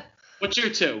 What's your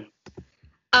two?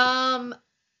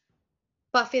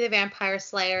 Buffy the Vampire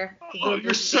Slayer. Oh,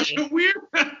 you're such a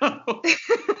weirdo.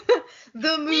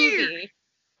 The movie. Weird.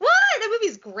 What? That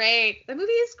movie's great. The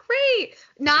movie is great.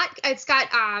 It's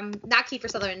got not Kiefer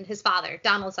Sutherland, his father,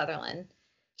 Donald Sutherland.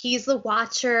 He's the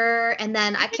Watcher, and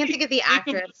then I can't think of the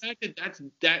actress.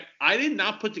 I did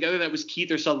not put together that was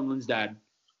Keith or Sutherland's dad.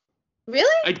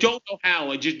 Really? I don't know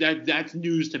how. That's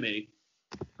news to me.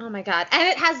 Oh my god! And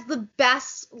it has the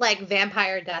best like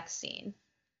vampire death scene.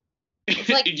 It's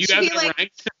like, did you have it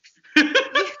ranked?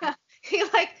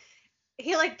 Yeah,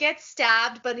 he gets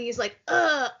stabbed, but he's like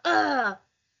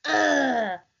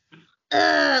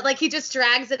like he just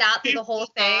drags it out through the whole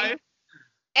thing,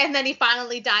 and then he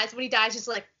finally dies. When he dies, he's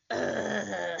like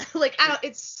like I don't.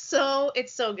 It's so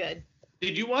good.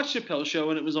 Did you watch Chappelle's Show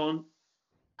when it was on?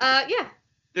 Yeah.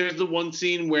 There's the one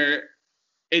scene where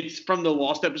it's from the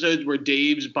Lost episodes where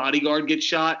Dave's bodyguard gets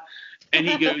shot, and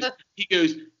he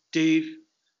goes, Dave,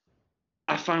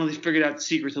 I finally figured out the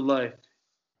secret to life.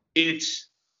 It's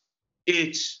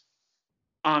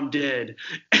I'm dead.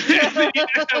 That's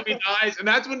how he dies, and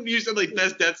that's when you said like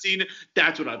best death scene.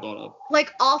 That's what I thought of.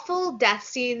 Like awful death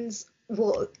scenes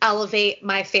will elevate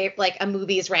my favorite, like a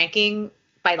movie's ranking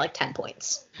by like 10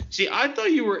 points. See, I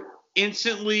thought you were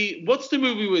instantly. What's the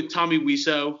movie with Tommy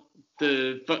Wiseau?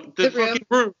 The fucking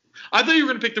Room. I thought you were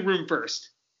gonna pick The Room first.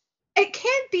 It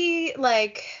can't be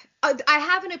like I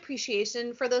have an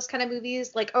appreciation for those kind of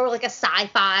movies, like or like a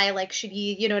sci-fi, like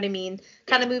shitty, you know what I mean,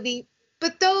 kind of movie.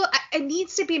 But though it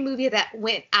needs to be a movie that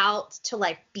went out to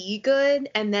like be good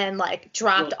and then like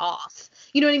dropped off.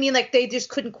 You know what I mean? Like they just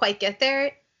couldn't quite get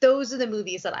there. Those are the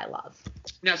movies that I love.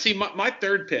 Now, see, my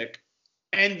third pick,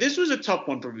 and this was a tough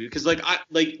one for me because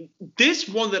this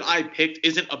one that I picked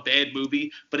isn't a bad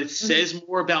movie, but it says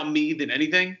more about me than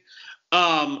anything.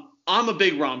 I'm a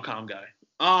big rom-com guy.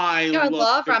 I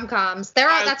love rom-coms.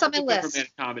 That's on my list.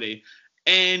 Romantic comedy,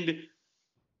 and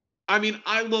I mean,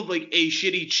 I love like a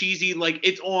shitty, cheesy, like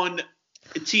it's on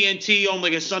TNT on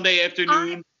like a Sunday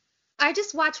afternoon. I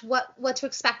just watched What to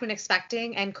Expect When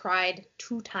Expecting and cried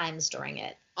 2 times during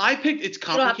it. I picked It's Complicated.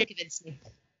 You don't have to convince me.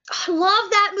 I love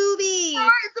that movie. Oh,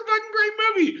 it's a fucking great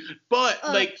movie. But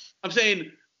like I'm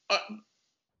saying,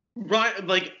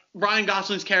 Ryan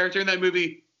Gosling's character in that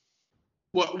movie,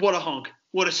 what a hunk,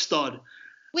 what a stud.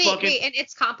 Wait, and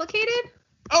It's Complicated?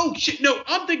 Oh shit, no,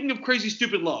 I'm thinking of Crazy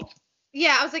Stupid Love.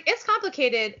 Yeah, I was like, It's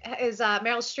Complicated is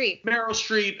Meryl Streep. Meryl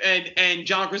Streep and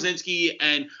John Krasinski,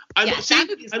 and I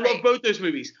love both those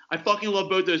movies. I fucking love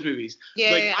both those movies.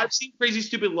 Yeah. I've seen Crazy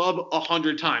Stupid Love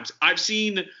 100 times. I've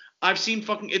seen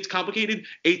fucking It's Complicated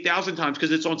 8,000 times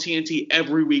because it's on TNT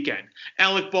every weekend.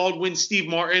 Alec Baldwin, Steve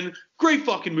Martin, great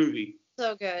fucking movie.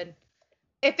 So good.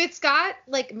 If it's got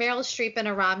like Meryl Streep in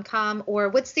a rom-com, or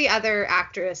what's the other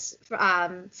actress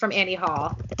from Annie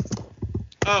Hall?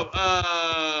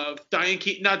 Oh, Diane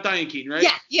Keaton, not Diane Keaton, right?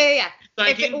 Yeah.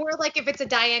 If it's a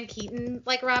Diane Keaton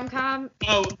like rom-com.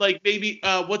 Oh, like maybe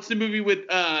what's the movie with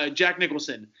Jack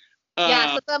Nicholson?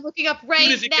 Yeah, so I'm looking up right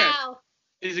now.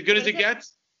 Is it Good as It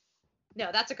Gets?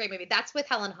 No, that's a great movie. That's with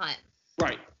Helen Hunt.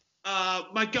 Right.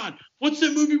 My God, what's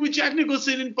the movie with Jack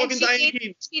Nicholson and fucking Diane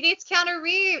Keaton? She dates Keanu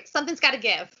Reeves. Something's Got to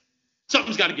Give.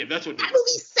 Something's Got to Give. That's what. That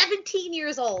movie's 17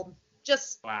 years old.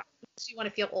 Just wow. You want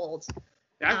to feel old.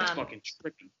 That's fucking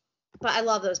tricky. But I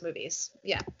love those movies.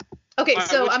 Yeah. Okay,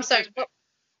 so I'm sorry.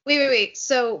 Wait.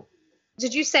 So,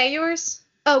 did you say yours?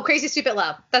 Oh, Crazy Stupid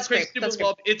Love. That's Crazy great. Stupid That's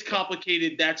Love. Great. It's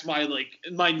Complicated. That's my niche.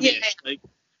 Yeah. Like,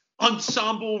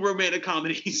 ensemble romantic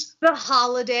comedies. The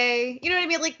Holiday. You know what I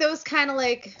mean? Like those kind of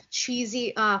like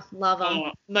cheesy. Love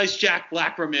them. Nice Jack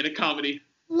Black romantic comedy.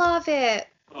 Love it.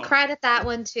 Cried at that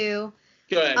one too.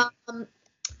 Go ahead.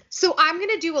 So I'm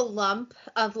gonna do a lump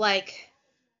of like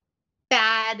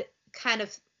bad kind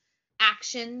of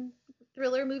action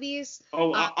thriller movies.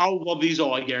 I'll love these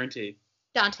all, I guarantee.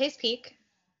 Dante's Peak.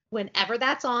 Whenever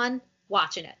that's on,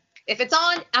 watching it. If it's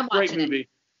on, I'm watching Great movie.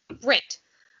 it. Great.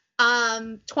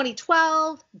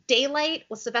 2012, Daylight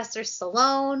with Sylvester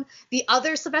Stallone. The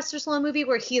other Sylvester Stallone movie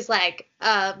where he's like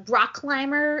a rock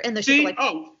climber and the shit like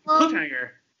Cliffhanger.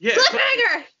 Yeah.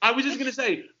 Cliffhanger. I was just gonna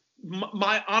say,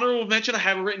 my honorable mention I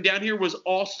have written down here was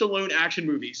all Stallone action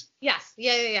movies. Yes.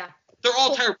 Yeah. They're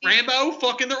all terrible. Rambo,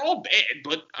 they're all bad,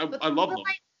 but I love them.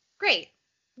 Great.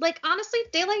 Like honestly,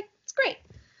 Daylight, it's great.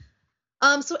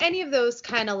 So any of those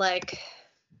kind of like,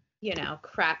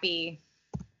 crappy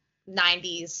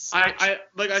 90s. I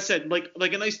like I said, like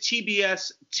a nice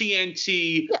TBS,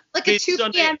 TNT. Yeah, like a 2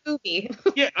 p.m. movie.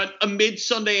 Yeah, a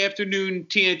mid-Sunday afternoon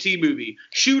TNT movie.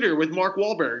 Shooter with Mark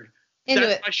Wahlberg.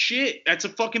 That's my shit. That's a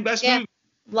fucking best movie.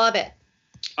 Love it.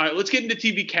 All right, let's get into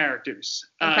TV characters.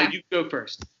 Okay. You go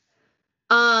first.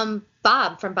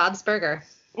 Bob from Bob's Burger.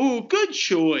 Ooh, good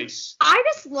choice. I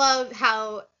just love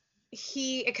how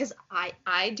because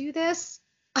I do this,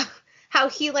 how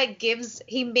he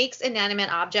makes inanimate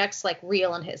objects like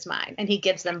real in his mind and he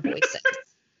gives them voices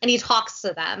and he talks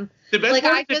to them. The best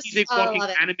part is that he's a fucking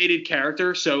animated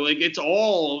character, so like it's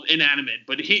all inanimate.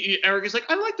 But Eric is like,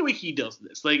 I like the way he does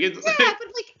this. Like it's but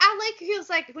like I like he's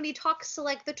like when he talks to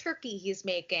like the turkey he's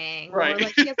making, right? Or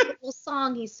like he has a little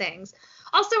song he sings.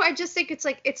 Also, I just think it's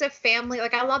like it's a family.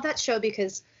 Like I love that show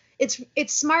because it's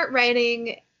smart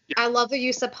writing. I love the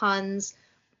use of puns,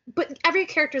 but every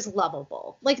character is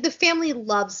lovable. Like the family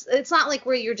loves. It's not like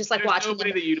where you're just like watching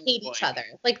them hate each other.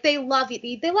 Like they love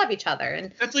each other,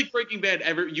 and that's like Breaking Bad.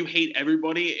 You hate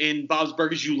everybody. In Bob's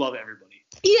Burgers, you love everybody.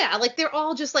 Yeah, like they're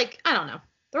all just like I don't know.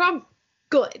 They're all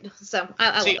good. So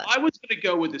I love that. I was gonna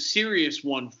go with a serious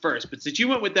one first, but since you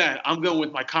went with that, I'm going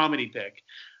with my comedy pick.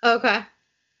 Okay.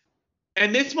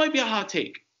 And this might be a hot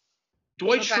take.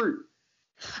 Dwight Schrute.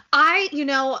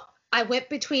 I went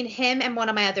between him and one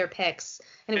of my other picks,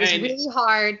 and it was really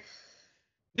hard.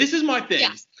 This is my thing.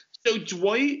 Yes. So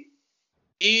Dwight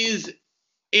is,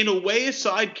 in a way, a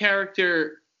side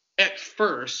character at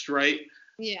first, right?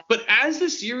 Yeah. But as the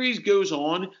series goes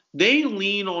on, they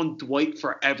lean on Dwight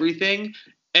for everything.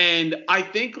 And I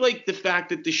think, like, the fact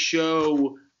that the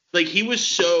show, like, he was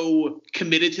so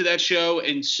committed to that show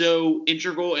and so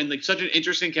integral and, like, such an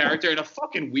interesting character and a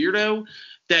fucking weirdo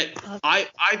that I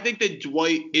think that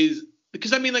Dwight is –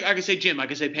 because, I mean, like, I could say Jim, I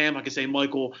could say Pam, I could say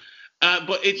Michael.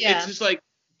 But it's just, like,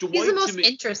 Dwight – he's the most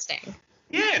interesting.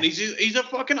 Yeah, and he's a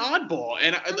fucking oddball.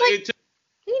 And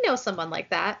you know someone like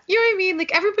that. You know what I mean?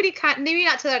 Like, everybody maybe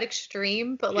not to that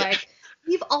extreme, but, like,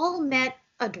 we've all met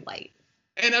a Dwight.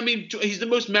 And, I mean, he's the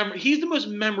most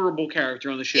memorable character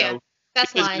on the show. Yeah,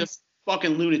 that's lines. He's a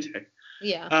fucking lunatic.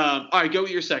 Yeah. All right, go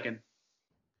with your second.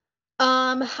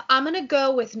 I'm going to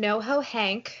go with NoHo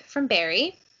Hank from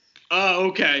Barry. Oh,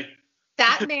 okay.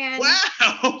 That man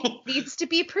wow. needs to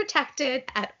be protected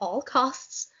at all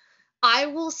costs. I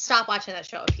will stop watching that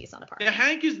show if he's on a party. Yeah,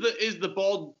 Hank is the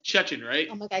bald Chechen, right?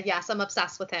 Oh my god, yes, I'm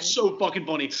obsessed with him. So fucking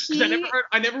funny. Because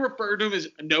I never referred to him as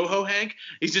NoHo Hank.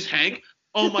 He's just Hank.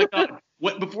 Oh my god.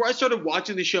 Before I started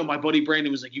watching the show, my buddy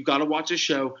Brandon was like, "You gotta watch this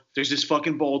show. There's this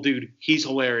fucking bald dude. He's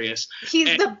hilarious."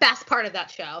 He's the best part of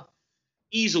that show.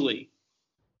 Easily.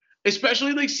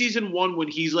 Especially like season 1 when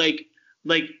he's like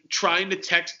trying to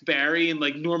text Barry in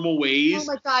like normal ways. Oh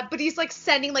my god, but he's like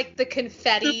sending like the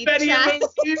confetti.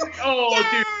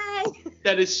 Oh, dude.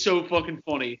 That is so fucking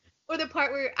funny. Or the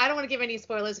part where I don't want to give any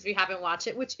spoilers if you haven't watched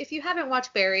it, which if you haven't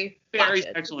watched Barry's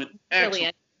excellent.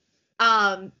 Brilliant.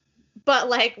 But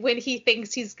like when he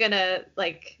thinks he's gonna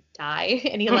like die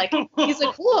and he's like,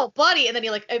 "Whoa, buddy," and then he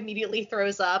like immediately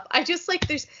throws up. I just like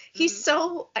he's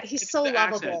so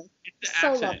lovable.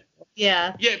 So lovable.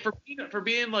 Yeah. Yeah, for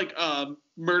being like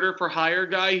murder for hire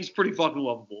guy, he's pretty fucking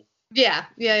lovable. Yeah.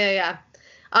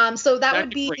 So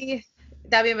that'd be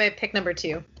my pick number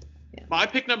 2. Yeah. My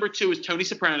pick number 2 is Tony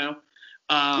Soprano.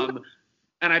 And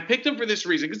I picked him for this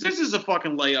reason, because this is a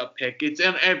fucking layup pick. It's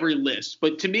on every list.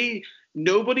 But to me,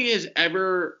 nobody in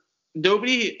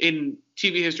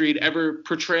TV history had ever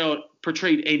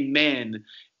portrayed a man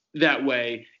that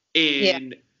way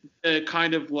in a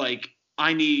kind of like,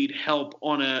 I need help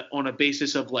on a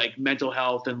basis of like mental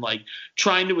health and like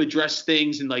trying to address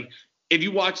things. And like, if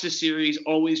you watch the series,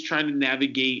 always trying to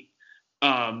navigate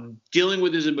dealing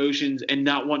with his emotions and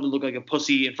not wanting to look like a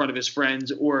pussy in front of his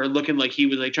friends or looking like he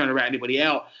was like trying to rat anybody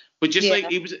out. but just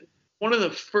like it was one of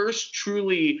the first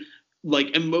truly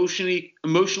like emotionally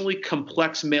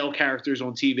complex male characters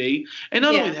on TV. And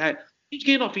not only that,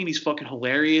 Gandolfini's fucking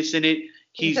hilarious in it.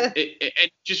 He's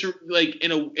and just like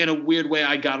in a weird way,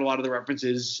 I got a lot of the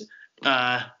references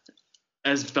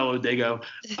as fellow Dago.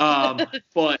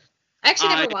 But I actually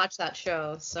never watched that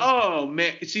show. So. Oh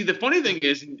man, see the funny thing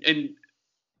is, and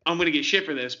I'm gonna get shit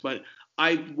for this, but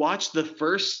I watched the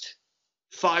first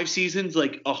 5 seasons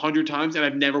like 100 times, and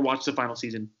I've never watched the final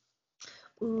season.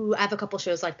 Ooh, I have a couple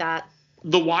shows like that.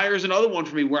 The Wire is another one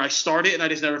for me where I start it and I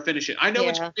just never finish it. I know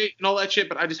it's great and all that shit,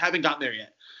 but I just haven't gotten there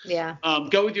yet. Yeah.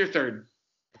 Go with your third.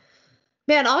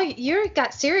 Man, you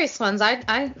got serious ones.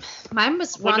 Mine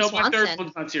was Ron Swanson. My third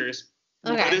one's not serious.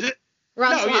 Okay. What is it?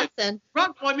 Ron Swanson. Yeah.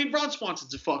 Ron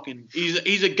Swanson's a fucking.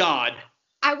 He's a god.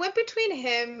 I went between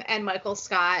him and Michael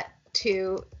Scott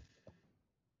too,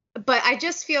 but I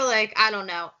just feel like I don't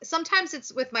know. Sometimes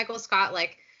it's with Michael Scott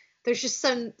like there's just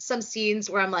some scenes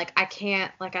where I'm like I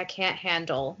can't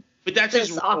handle. But that's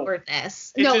this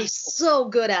awkwardness. No, he's so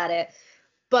good at it.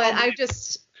 But I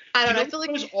don't know. I feel like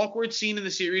the most awkward scene in the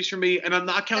series for me, and I'm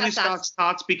not counting Scott's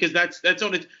Tots because that's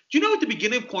on it. Do you know at the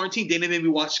beginning of quarantine, Dana made me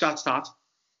watch Scott's Tots?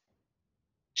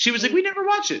 She was like, "We never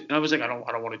watch it," and I was like, "I don't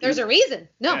want to." There's a reason.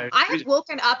 No, I have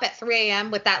woken up at 3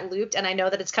 a.m. with that looped, and I know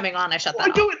that it's coming on. I shut that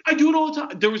off. I do it all the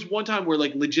time. There was one time where,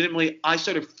 like, legitimately, I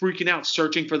started freaking out,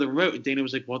 searching for the remote, and Dana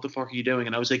was like, "What the fuck are you doing?"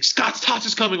 And I was like, "Scott's Tots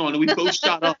is coming on," and we both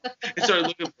shot up and started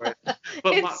looking for it.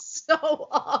 But it's so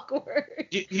awkward.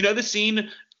 You know the scene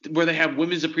where they have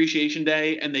Women's Appreciation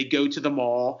Day and they go to the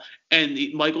mall and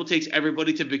Michael takes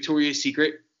everybody to Victoria's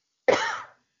Secret? Do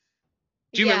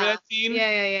you remember that scene?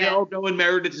 Yeah. They all go in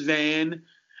Meredith's van.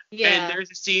 Yeah. And there's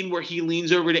a scene where he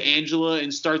leans over to Angela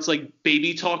and starts like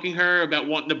baby talking her about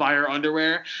wanting to buy her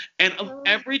underwear. And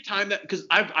every time that, because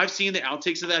I've seen the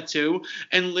outtakes of that too,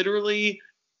 and literally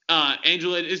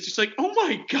Angela is just like, "Oh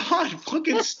my God,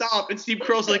 fucking stop!" And Steve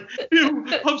Carell's like, "Ew,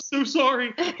 I'm so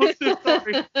sorry. I'm so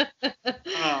sorry."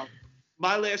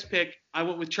 My last pick, I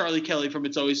went with Charlie Kelly from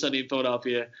It's Always Sunny in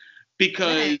Philadelphia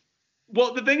because,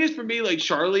 well, the thing is for me, like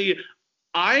Charlie,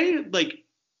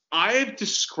 I've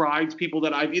described people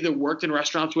that I've either worked in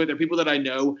restaurants with or people that I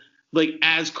know like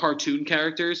as cartoon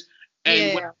characters.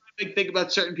 And when I think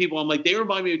about certain people, I'm like, they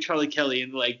remind me of Charlie Kelly,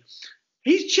 and like,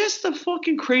 he's just a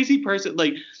fucking crazy person.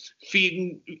 Like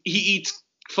he eats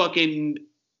fucking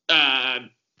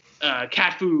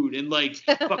cat food and like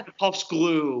fucking puffs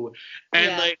glue.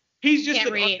 And like, he's just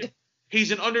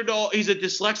he's an underdog. He's a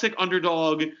dyslexic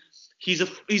underdog. He's a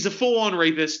full-on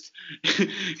rapist.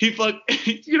 You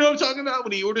know what I'm talking about?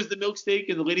 When he orders the milk steak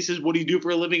and the lady says, "What do you do for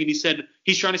a living?" And he said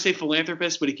he's trying to say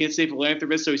philanthropist, but he can't say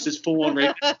philanthropist, so he says full-on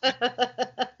rapist.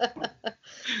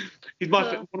 He's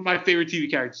one of my favorite TV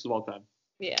characters of all time.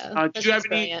 Yeah. Did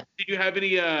you have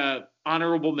any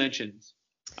honorable mentions?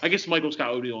 I guess Michael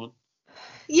Scott would be on.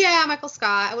 Yeah, Michael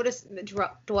Scott. I would have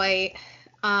Dwight.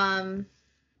 I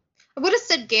would have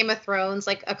said Game of Thrones,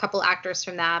 like a couple actors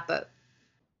from that, but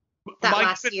that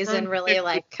last season really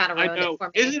like kind of ruined it for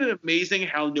me. Isn't it amazing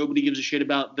how nobody gives a shit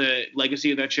about the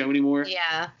legacy of that show anymore?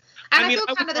 Yeah. And I feel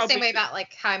kind of the same way about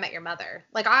like How I Met Your Mother.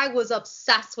 Like I was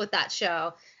obsessed with that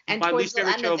show, and towards the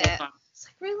end of it, it's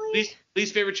like really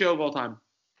least favorite show of all time.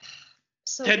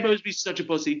 So Ted Mosby's such a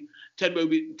pussy. Ted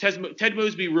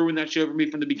Mosby ruined that show for me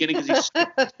from the beginning because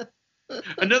he's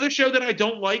another show that I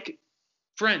don't like,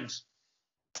 Friends.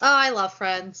 Oh, I love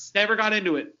Friends. Never got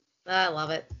into it. I love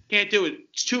it. Can't do it.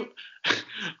 It's too.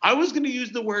 I was gonna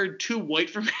use the word too white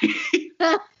for me.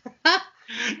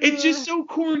 It's just so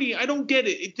corny. I don't get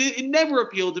it. It never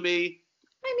appealed to me.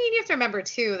 I mean, you have to remember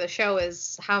too. The show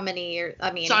is how many years?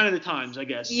 I mean, sign of the times, I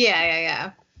guess.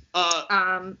 Yeah.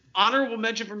 Honorable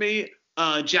mention for me.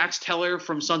 Jax Teller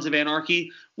from Sons of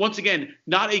Anarchy. Once again,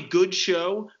 not a good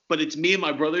show, but it's me and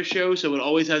my brother's show, so it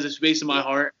always has a space in my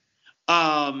heart.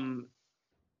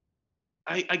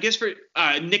 I guess for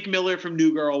Nick Miller from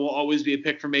New Girl will always be a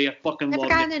pick for me. I fucking love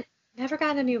it. Never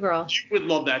gotten a New Girl. You would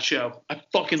love that show. I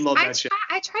fucking love that show.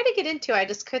 I tried to get into it. I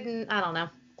just couldn't. I don't know.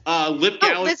 Lip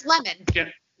Gallagher. Liz Lemon. Yeah,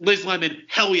 Liz Lemon.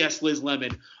 Hell yes, Liz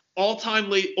Lemon.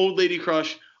 All-time old lady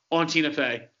crush on Tina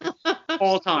Fey.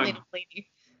 All time.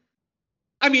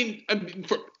 I mean,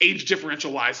 for age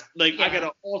differential wise, like I got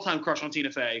an all-time crush on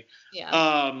Tina Fey.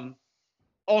 Yeah.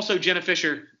 Also Jenna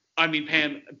Fisher. I mean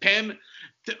Pam.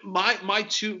 My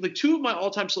two of my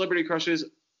all-time celebrity crushes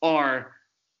are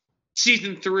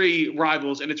season 3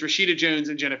 rivals, and it's Rashida Jones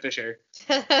and Jenna Fisher.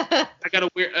 I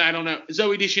don't know,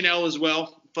 Zooey Deschanel as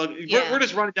well. We're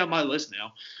just running down my list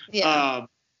now. Yeah.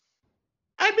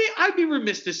 I'd be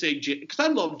remiss to say Jim because I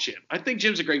love Jim. I think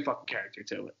Jim's a great fucking character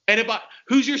too. And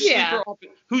who's your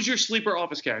sleeper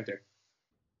office character?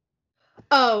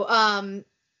 Oh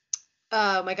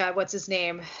my God, what's his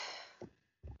name?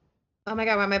 Oh my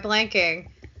God, why am I blanking?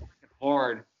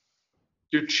 Hard.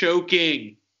 You're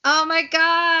choking. Oh my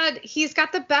God, he's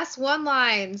got the best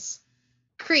one-lines.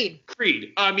 Creed.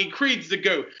 I mean, Creed's the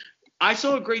GOAT. I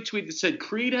saw a great tweet that said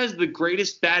Creed has the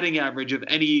greatest batting average of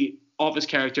any office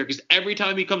character because every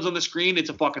time he comes on the screen, it's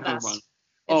a fucking home run.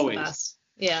 Always. The best.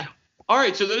 Yeah. All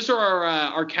right, so those are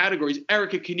our categories.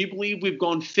 Erica, can you believe we've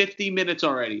gone 50 minutes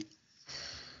already?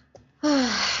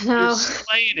 No. You're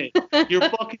slaying it. You're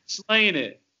fucking slaying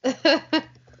it.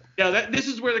 Yeah, this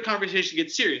is where the conversation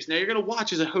gets serious. Now you're going to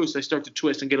watch as a host I start to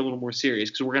twist and get a little more serious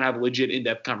because we're going to have a legit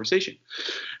in-depth conversation.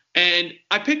 And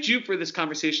I picked you for this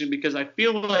conversation because I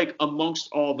feel like amongst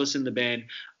all of us in the band,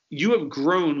 you have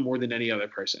grown more than any other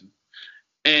person.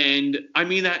 And I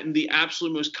mean that in the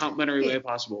absolute most complimentary way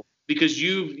possible because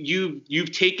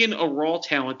you've taken a raw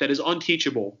talent that is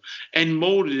unteachable and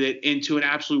molded it into an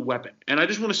absolute weapon. And I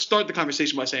just want to start the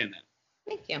conversation by saying that.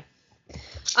 Thank you.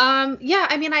 Yeah,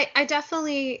 I mean, I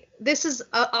definitely, this is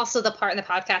also the part in the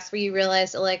podcast where you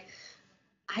realize that, like,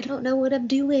 I don't know what I'm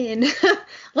doing,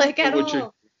 like, at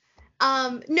all.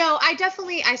 No,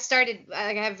 I started,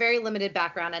 I have very limited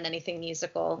background in anything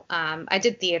musical. I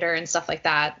did theater and stuff like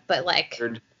that, but, like,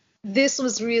 this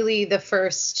was really the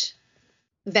first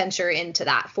venture into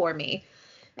that for me.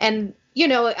 And, you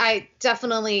know, I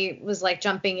definitely was like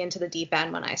jumping into the deep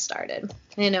end when I started.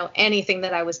 You know, anything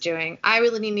that I was doing, I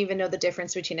really didn't even know the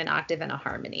difference between an octave and a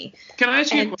harmony. Can I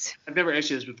ask you a question? I've never asked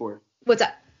you this before. What's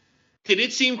up? Did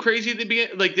it seem crazy at the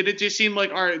beginning? Like, did it just seem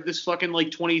like, all right, this fucking like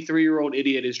 23-year-old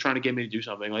idiot is trying to get me to do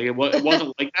something? Like, it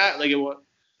wasn't like that. Like, it was.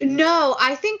 No,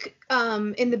 I think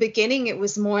in the beginning it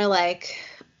was more like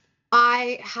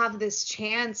I have this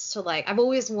chance to, like, I've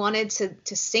always wanted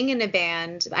to sing in a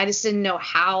band. I just didn't know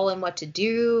how and what to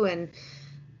do. And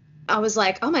I was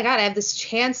like, oh my God, I have this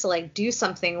chance to, like, do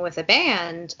something with a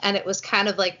band. And it was kind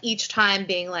of like each time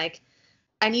being like,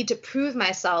 I need to prove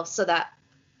myself so that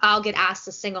I'll get asked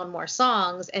to sing on more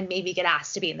songs and maybe get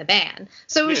asked to be in the band.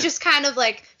 So it was just kind of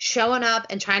like showing up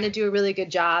and trying to do a really good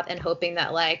job and hoping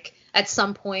that, like, at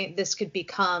some point this could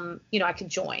become, you know, I could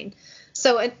join.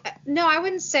 So, no, I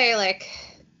wouldn't say, like,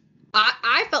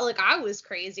 I felt like I was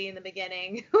crazy in the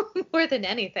beginning more than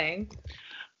anything.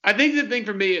 I think the thing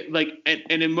for me, like,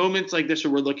 and in moments like this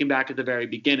where we're looking back at the very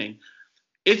beginning,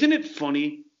 isn't it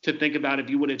funny to think about if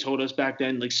you would have told us back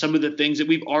then, like, some of the things that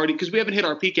we've already, because we haven't hit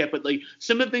our peak yet, but, like,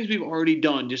 some of the things we've already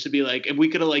done just to be like, if we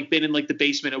could have, like, been in, like, the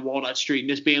basement at Walnut Street and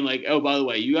just being like, oh, by the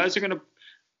way, you guys are going to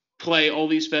play all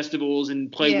these festivals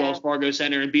and play Wells Fargo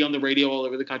Center and be on the radio all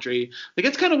over the country. Like,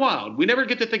 it's kind of wild. We never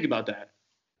get to think about that.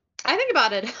 I think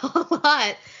about it a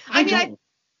lot. I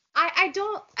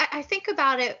think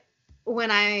about it when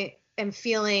I am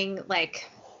feeling like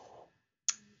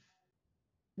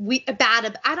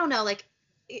bad. I don't know. Like,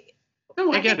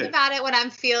 I think about it when I'm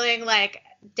feeling like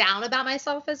down about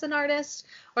myself as an artist,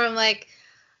 or I'm like,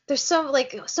 there's so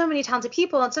many talented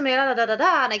people and so many and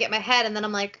I get in my head and then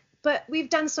I'm like, but we've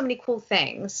done so many cool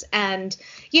things. And,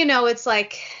 you know, it's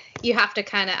like you have to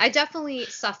I definitely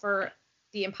suffer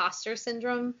the imposter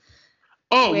syndrome.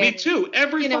 Oh, me too.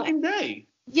 Every fucking day.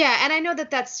 Yeah. And I know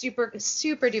that that's super,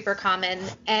 super duper common.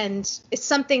 And it's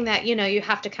something that, you know, you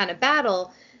have to kind of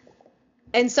battle.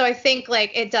 And so I think,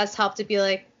 like, it does help to be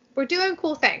like, we're doing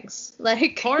cool things.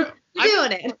 Like, we're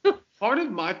doing it. Part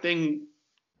of my thing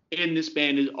in this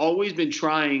band has always been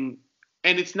trying,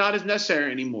 and it's not as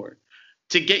necessary anymore,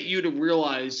 to get you to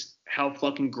realize how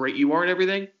fucking great you are and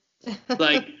everything.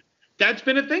 Like, that's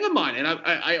been a thing of mine. And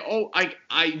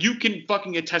I you can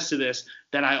fucking attest to this,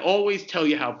 that I always tell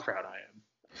you how proud I am.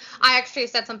 I actually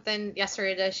said something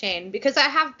yesterday to Shane, because I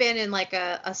have been in, like,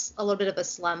 a little bit of a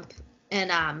slump.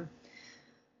 And,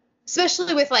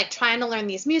 especially with, like, trying to learn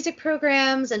these music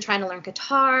programs and trying to learn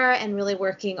guitar and really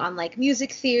working on, like,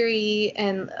 music theory.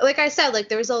 And like I said, like,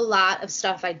 there's a lot of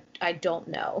stuff I don't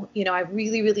know. You know, I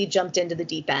really, really jumped into the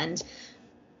deep end.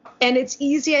 And it's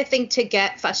easy, I think, to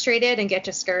get frustrated and get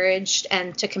discouraged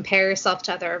and to compare yourself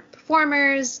to other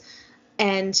performers.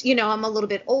 And, you know, I'm a little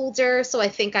bit older, so I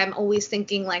think I'm always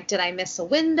thinking, like, did I miss a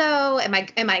window? Am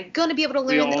I going to be able to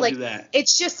learn? We all like, do that.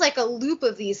 It's just like a loop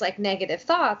of these, like, negative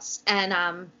thoughts.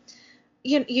 And,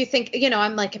 you think, you know,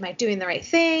 I'm like, am I doing the right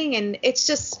thing? And it's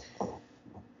just,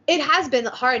 it has been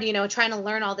hard, you know, trying to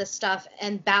learn all this stuff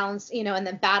and balance, you know, and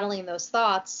then battling those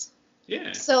thoughts.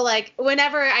 Yeah. So, like,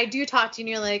 whenever I do talk to you and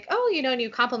you're like, oh, you know, and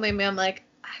you compliment me, I'm like,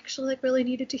 actually like really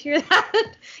needed to hear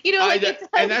that. You know, like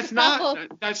that's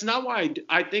not why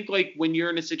I think like when you're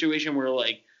in a situation where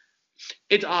like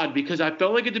it's odd because I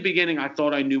felt like at the beginning I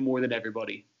thought I knew more than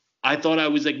everybody. I thought I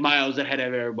was like miles ahead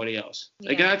of everybody else.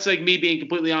 Like that's like me being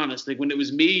completely honest. Like when it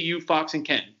was me, you, Fox, and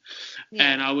Ken,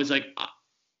 and I was like,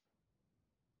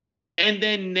 and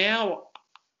then now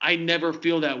I never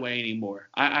feel that way anymore.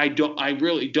 I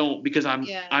really don't because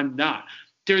I'm not.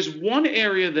 There's one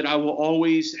area that I will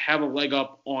always have a leg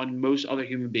up on most other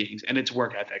human beings, and it's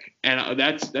work ethic. And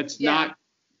that's not.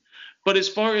 But as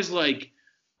far as like,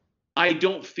 I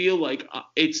don't feel like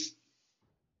it's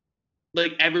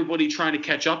like everybody trying to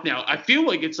catch up now. I feel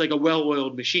like it's like a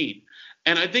well-oiled machine,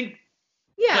 and I think.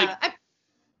 Yeah. Like,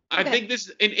 I think this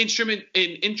is an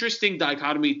interesting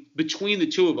dichotomy between the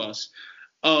two of us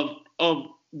of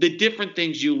the different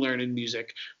things you learn in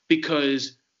music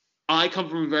because I come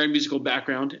from a very musical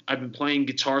background. I've been playing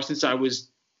guitar since I was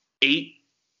 8.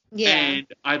 And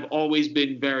I've always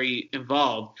been very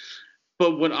involved.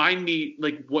 But what I need,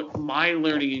 like what my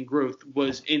learning and growth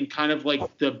was in kind of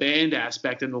like the band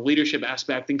aspect and the leadership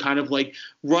aspect and kind of like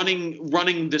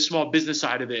running the small business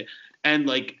side of it and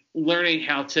like learning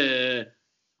how to,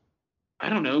 I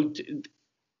don't know.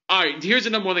 All right, here's the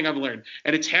number one thing I've learned,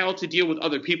 and it's how to deal with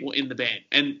other people in the band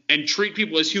and treat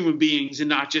people as human beings and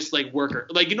not just like worker.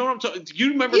 Like, you know what I'm talking? You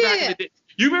remember back in the day?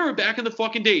 You remember back in the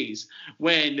fucking days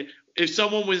when if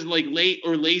someone was like late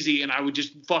or lazy, and I would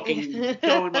just fucking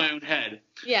go in my own head.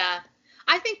 Yeah,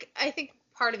 I think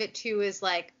part of it too is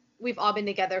like we've all been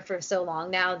together for so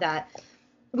long now that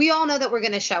we all know that we're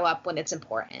going to show up when it's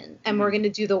important and we're going to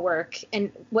do the work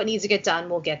and what needs to get done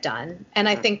will get done. And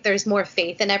I think there's more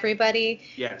faith in everybody.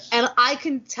 Yes. And I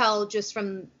can tell just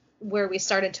from where we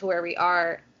started to where we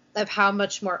are of how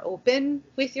much more open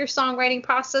with your songwriting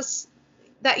process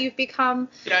that you've become.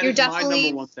 Yeah, you're definitely my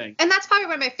number one thing. And that's probably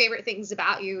one of my favorite things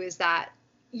about you is that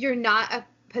you're not a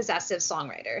possessive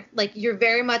songwriter. Like you're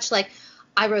very much like,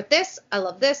 I wrote this, I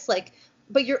love this, like,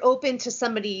 but you're open to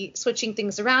somebody switching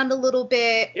things around a little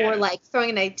bit or like throwing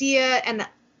an idea. And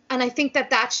I think that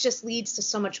that's just leads to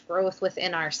so much growth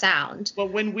within our sound.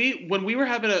 But when we were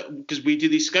having because we do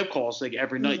these Skype calls like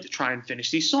every night to try and finish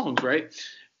these songs, right?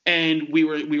 And we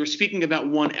were speaking about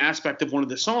one aspect of one of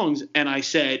the songs. And I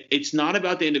said, it's not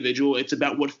about the individual. It's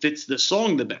about what fits the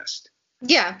song the best.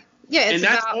 Yeah. Yeah. And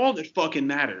that's all that fucking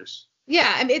matters.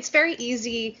 Yeah. I mean, it's very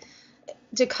easy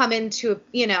to come into,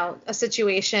 you know, a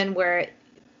situation where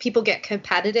people get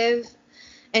competitive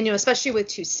and, you know, especially with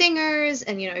 2 singers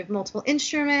and, you know, multiple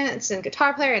instruments and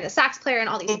guitar player and a sax player and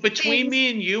all these But between me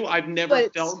and you, I've never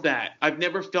felt that. I've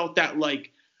never felt that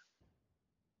like,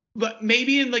 but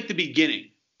maybe in like the beginning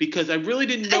because I really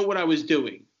didn't know what I was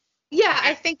doing. Yeah.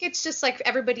 I think it's just like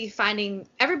everybody finding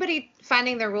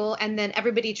their role and then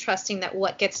everybody trusting that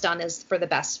what gets done is for the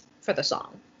best for the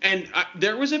song. And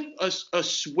there was a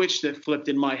switch that flipped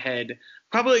in my head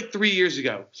probably like 3 years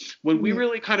ago when we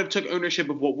really kind of took ownership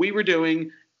of what we were doing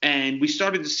and we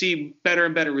started to see better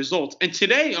and better results. And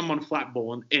today I'm on flat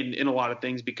bull in a lot of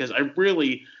things because I'm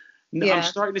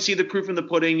starting to see the proof in the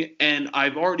pudding and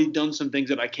I've already done some things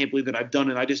that I can't believe that I've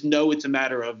done. And I just know it's a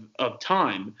matter of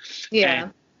time. Yeah.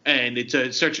 And it's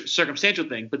a circumstantial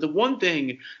thing. But the one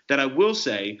thing that I will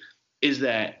say is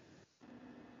that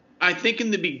I think in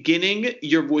the beginning,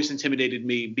 your voice intimidated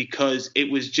me because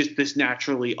it was just this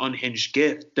naturally unhinged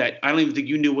gift that I don't even think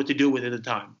you knew what to do with at the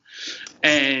time.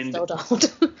 And still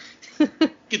don't.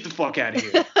 Get the fuck out of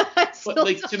here. I still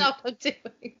don't know what I'm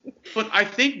doing. But I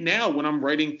think now when I'm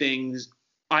writing things,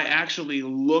 I actually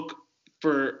look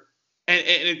for, and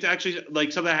it's actually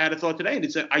like something I had a thought today, and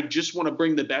it's that I just want to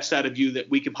bring the best out of you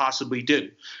that we can possibly do.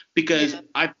 Because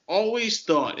I've always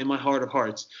thought in my heart of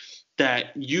hearts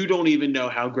that you don't even know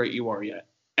how great you are yet.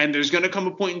 And there's going to come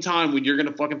a point in time when you're going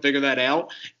to fucking figure that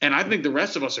out. And I think the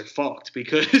rest of us are fucked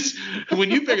because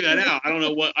when you figure that out, I don't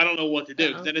know what to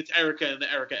do. Then it's Erica and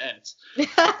the Erica Eds.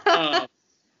 I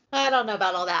don't know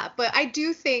about all that, but I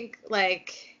do think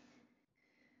like,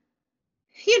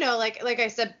 you know, like I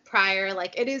said prior,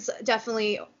 like it is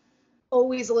definitely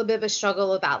always a little bit of a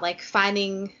struggle about like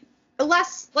finding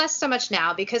less so much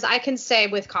now because I can say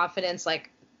with confidence,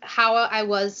 like how I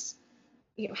was.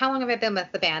 How long have I been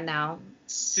with the band now?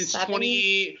 Since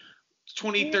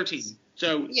 2013.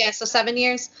 So yeah, so 7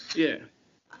 years. Yeah.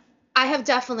 I have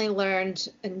definitely learned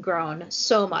and grown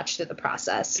so much through the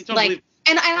process. Like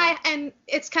And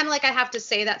it's kind of like I have to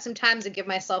say that sometimes and give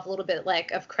myself a little bit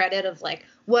like of credit of like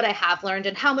what I have learned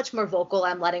and how much more vocal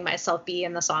I'm letting myself be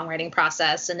in the songwriting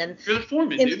process and in you're the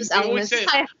foreman, in dude. those We elements.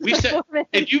 we said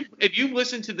if you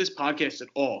listen to this podcast at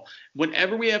all,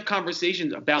 whenever we have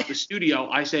conversations about the studio,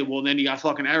 I say, well, then you got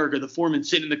fucking Erica, the foreman,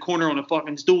 sitting in the corner on a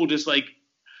fucking stool, just like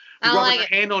rubbing her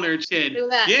hand on her chin.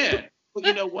 Yeah. But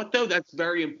you know what, though? That's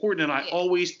very important, and I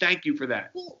always thank you for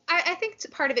that. Well, I think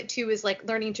part of it, too, is, like,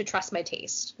 learning to trust my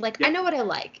taste. Like, I know what I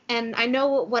like, and I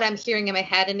know what I'm hearing in my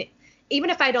head, and even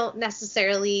if I don't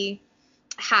necessarily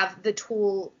have the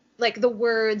tool, like, the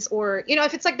words, or, you know,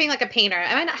 if it's like being, like, a painter,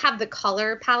 I might not have the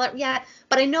color palette yet,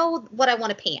 but I know what I want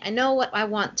to paint. I know what I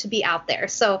want to be out there.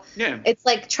 So it's,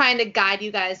 like, trying to guide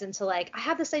you guys into, like, I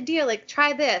have this idea, like,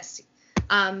 try this.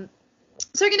 So I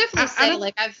can definitely say,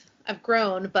 like, I've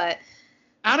grown, but...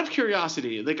 Out of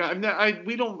curiosity, like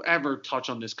we don't ever touch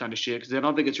on this kind of shit because I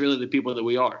don't think it's really the people that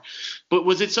we are. But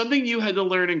was it something you had to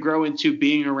learn and grow into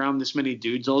being around this many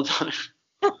dudes all the time?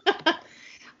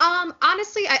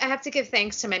 Honestly, I have to give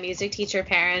thanks to my music teacher,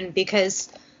 Perrin,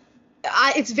 because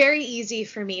it's very easy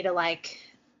for me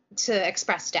to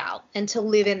express doubt and to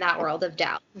live in that world of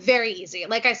doubt. Very easy.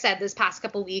 Like I said, this past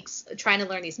couple weeks, trying to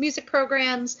learn these music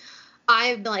programs,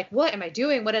 I've been like, what am I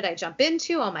doing? What did I jump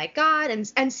into? Oh my God.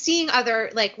 And seeing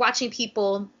other, like watching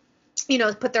people, you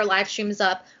know, put their live streams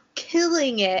up,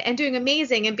 killing it and doing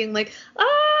amazing and being like,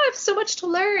 I have so much to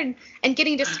learn and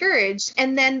getting discouraged.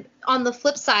 And then on the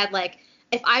flip side, like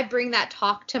if I bring that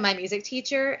talk to my music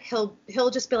teacher, he'll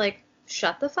just be like,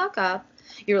 shut the fuck up.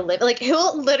 You're living, like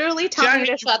he'll literally tell me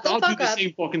to shut the fuck up. I'll do the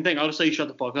same fucking thing. I'll just say shut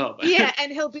the fuck up. Yeah.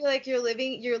 And he'll be like, you're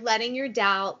letting your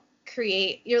doubt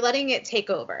you're letting it take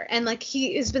over. And like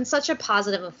he has been such a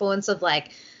positive influence of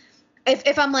like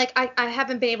if I'm like I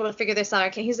haven't been able to figure this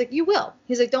out, he's like, you will.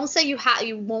 He's like, don't say you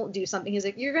won't do something. He's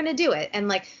like, you're gonna do it. And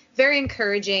like very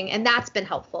encouraging, and that's been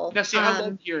helpful. Now see, I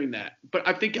love hearing that, but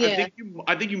I think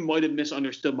you might have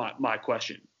misunderstood my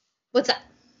question. What's that?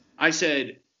 I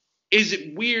said, is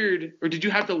it weird, or did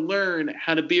you have to learn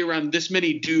how to be around this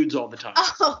many dudes all the time?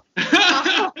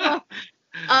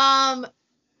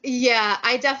 Yeah,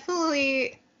 I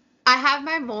have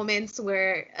my moments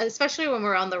where, especially when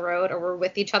we're on the road or we're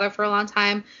with each other for a long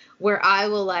time, where I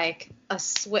will like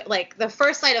the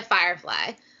first night of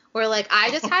Firefly, where like I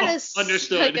just had a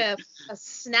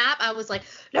snap. I was like,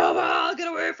 no, get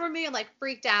away from me, and like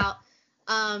freaked out.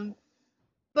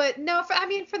 But no,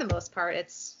 for the most part,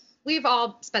 we've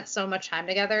all spent so much time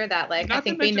together that like I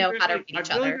think we know how to read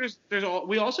each other.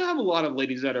 We also have a lot of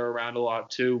ladies that are around a lot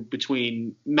too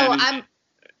between men.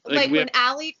 Like when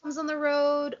Allie comes on the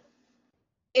road,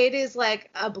 it is like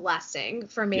a blessing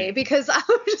for me because I'm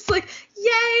just like,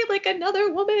 yay, like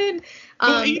another woman.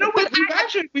 Well, you know what?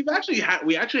 We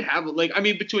actually have like, I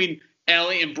mean, between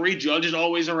Allie and Bree Judge is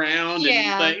always around.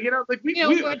 Yeah. And,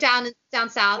 we're down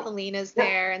south. Alina's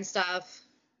there and stuff.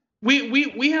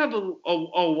 We have a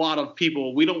lot of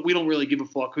people. We don't really give a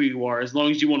fuck who you are as long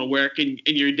as you want to work and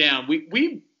you're down.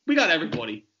 We got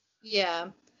everybody. Yeah.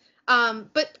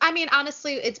 But I mean,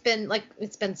 honestly, it's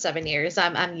been 7 years.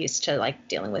 I'm used to like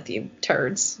dealing with you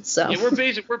turds. So yeah,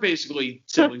 we're basically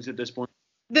siblings at this point.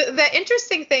 The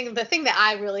interesting thing, the thing that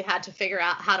I really had to figure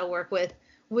out how to work with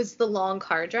was the long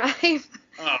car drive.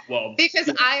 Well, because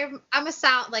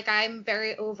I'm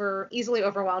very easily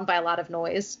overwhelmed by a lot of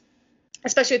noise,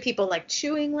 especially with people like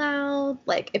chewing loud.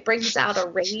 Like it brings out a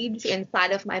rage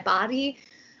inside of my body.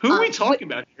 Who are we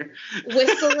talking about here?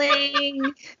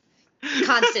 Whistling.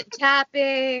 Constant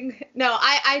tapping. No,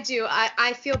 I do.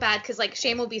 I feel bad because like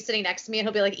Shane will be sitting next to me and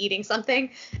he'll be like eating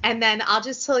something, and then I'll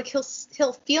just like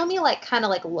he'll feel me like kind of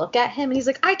like look at him and he's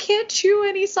like, I can't chew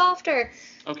any softer.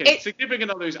 Okay, significant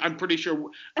others. I'm pretty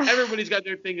sure everybody's got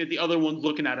their thing that the other one's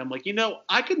looking at. I'm like,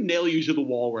 I could nail you to the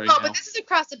wall right now. Oh, but this is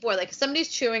across the board. Like if somebody's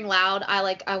chewing loud, I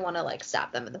want to like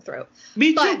stab them in the throat.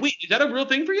 Me too. Wait, is that a real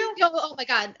thing for you? Oh my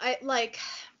God.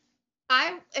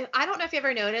 I don't know if you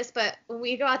ever noticed, but when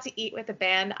we go out to eat with a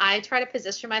band, I try to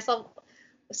position myself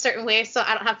a certain way so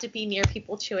I don't have to be near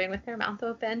people chewing with their mouth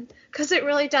open, because it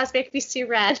really does make me see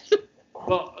red.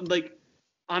 Well, like,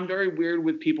 I'm very weird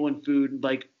with people and food.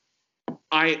 Like,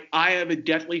 I have a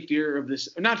deathly fear of this,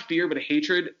 not fear, but a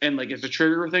hatred, and like it's a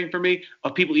trigger thing for me,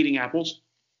 of people eating apples.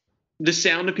 The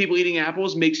sound of people eating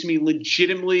apples makes me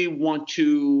legitimately want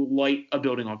to light a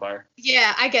building on fire.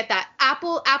 Yeah, I get that.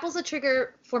 Apple's a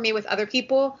trigger for me with other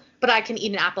people, but I can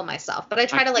eat an apple myself. But I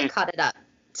try to like cut it up,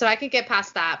 so I can get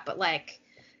past that. But like,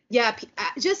 yeah,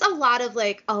 just a lot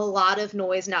of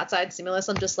noise and outside stimulus.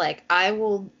 I'm just like,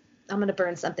 I'm gonna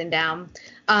burn something down.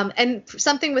 And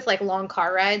something with like long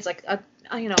car rides, like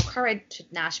car ride to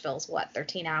Nashville is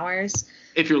 13 hours?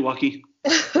 If you're lucky.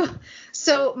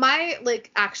 So my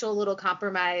actual little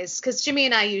compromise, because Jimmy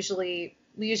and I usually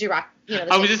rock,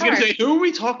 I was just going to say, who are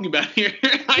we talking about here?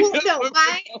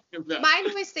 My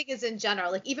noise thing is in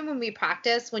general. Even when we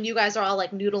practice, when you guys are all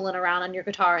noodling around on your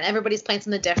guitar and everybody's playing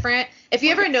something different, if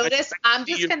you ever notice, I'm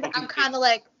kind of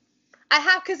I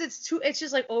have, because it's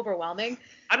just overwhelming.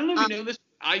 I don't know if you know this.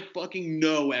 I fucking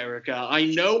know, Erica. I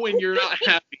know when you're not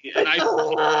happy, and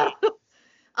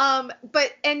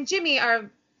and Jimmy, our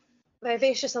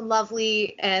vivacious and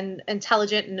lovely and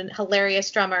intelligent and hilarious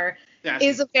drummer,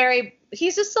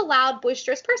 he's just a loud,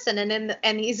 boisterous person,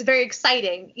 and he's very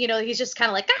exciting. He's just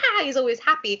kind of he's always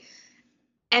happy,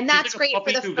 and that's great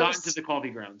for the first. Got into the coffee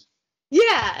grounds.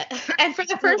 Yeah, and for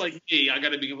the first, me, I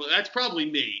gotta be. That's probably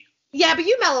me. Yeah, but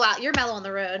you mellow out. You're mellow on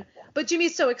the road. But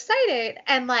Jimmy's so excited,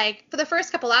 and for the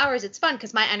first couple hours, it's fun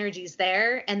because my energy's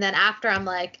there, and then after I'm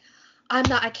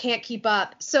I can't keep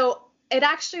up. So it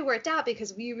actually worked out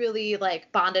because we really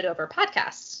bonded over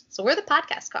podcasts. So we're the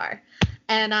podcast car,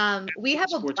 and we have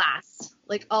a blast,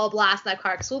 all blast in that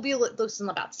car, because we'll be listening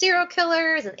about serial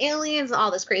killers and aliens and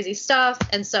all this crazy stuff.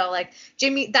 And so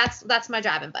Jimmy, that's my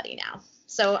driving buddy now.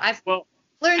 So I've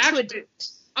learned to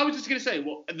adapt. I was just going to say,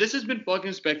 this has been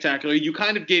fucking spectacular. You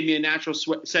kind of gave me a natural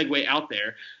segue out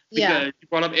there because you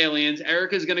brought up aliens.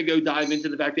 Erica's going to go dive into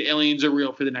the fact that aliens are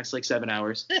real for the next 7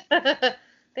 hours.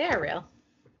 They are real.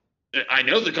 I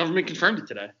know, the government confirmed it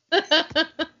today.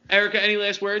 Erica, any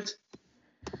last words?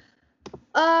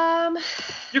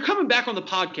 You're coming back on the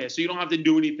podcast, so you don't have to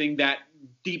do anything that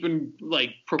deep and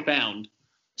profound.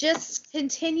 Just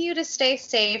continue to stay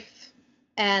safe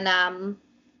and I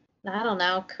don't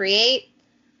know,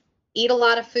 eat a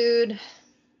lot of food,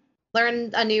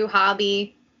 learn a new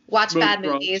hobby, watch bad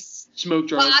movies. Smoke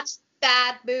drugs. Watch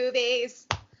bad movies.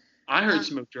 I heard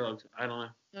smoke drugs. I don't know.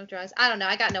 Smoke drugs. I don't know.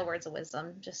 I got no words of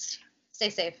wisdom. Just stay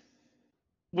safe.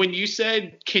 When you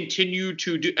said continue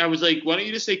to do, I was like, why don't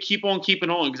you just say keep on keeping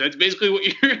on? Because that's basically what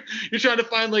you're trying to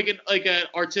find an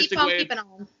artistic way. Keep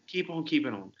on. Keep on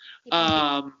keeping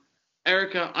on.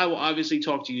 Erica, I will obviously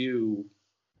talk to you,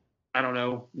 I don't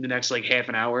know, the next half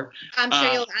an hour. I'm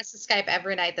sure you'll ask to Skype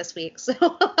every night this week. So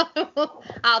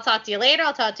I'll talk to you later.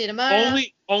 I'll talk to you tomorrow.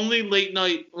 Only late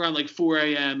night around 4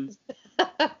 a.m.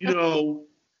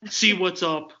 See what's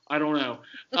up. I don't know.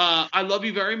 I love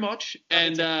you very much.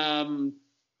 And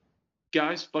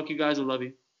guys, fuck you guys. I love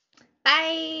you.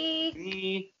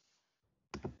 Bye.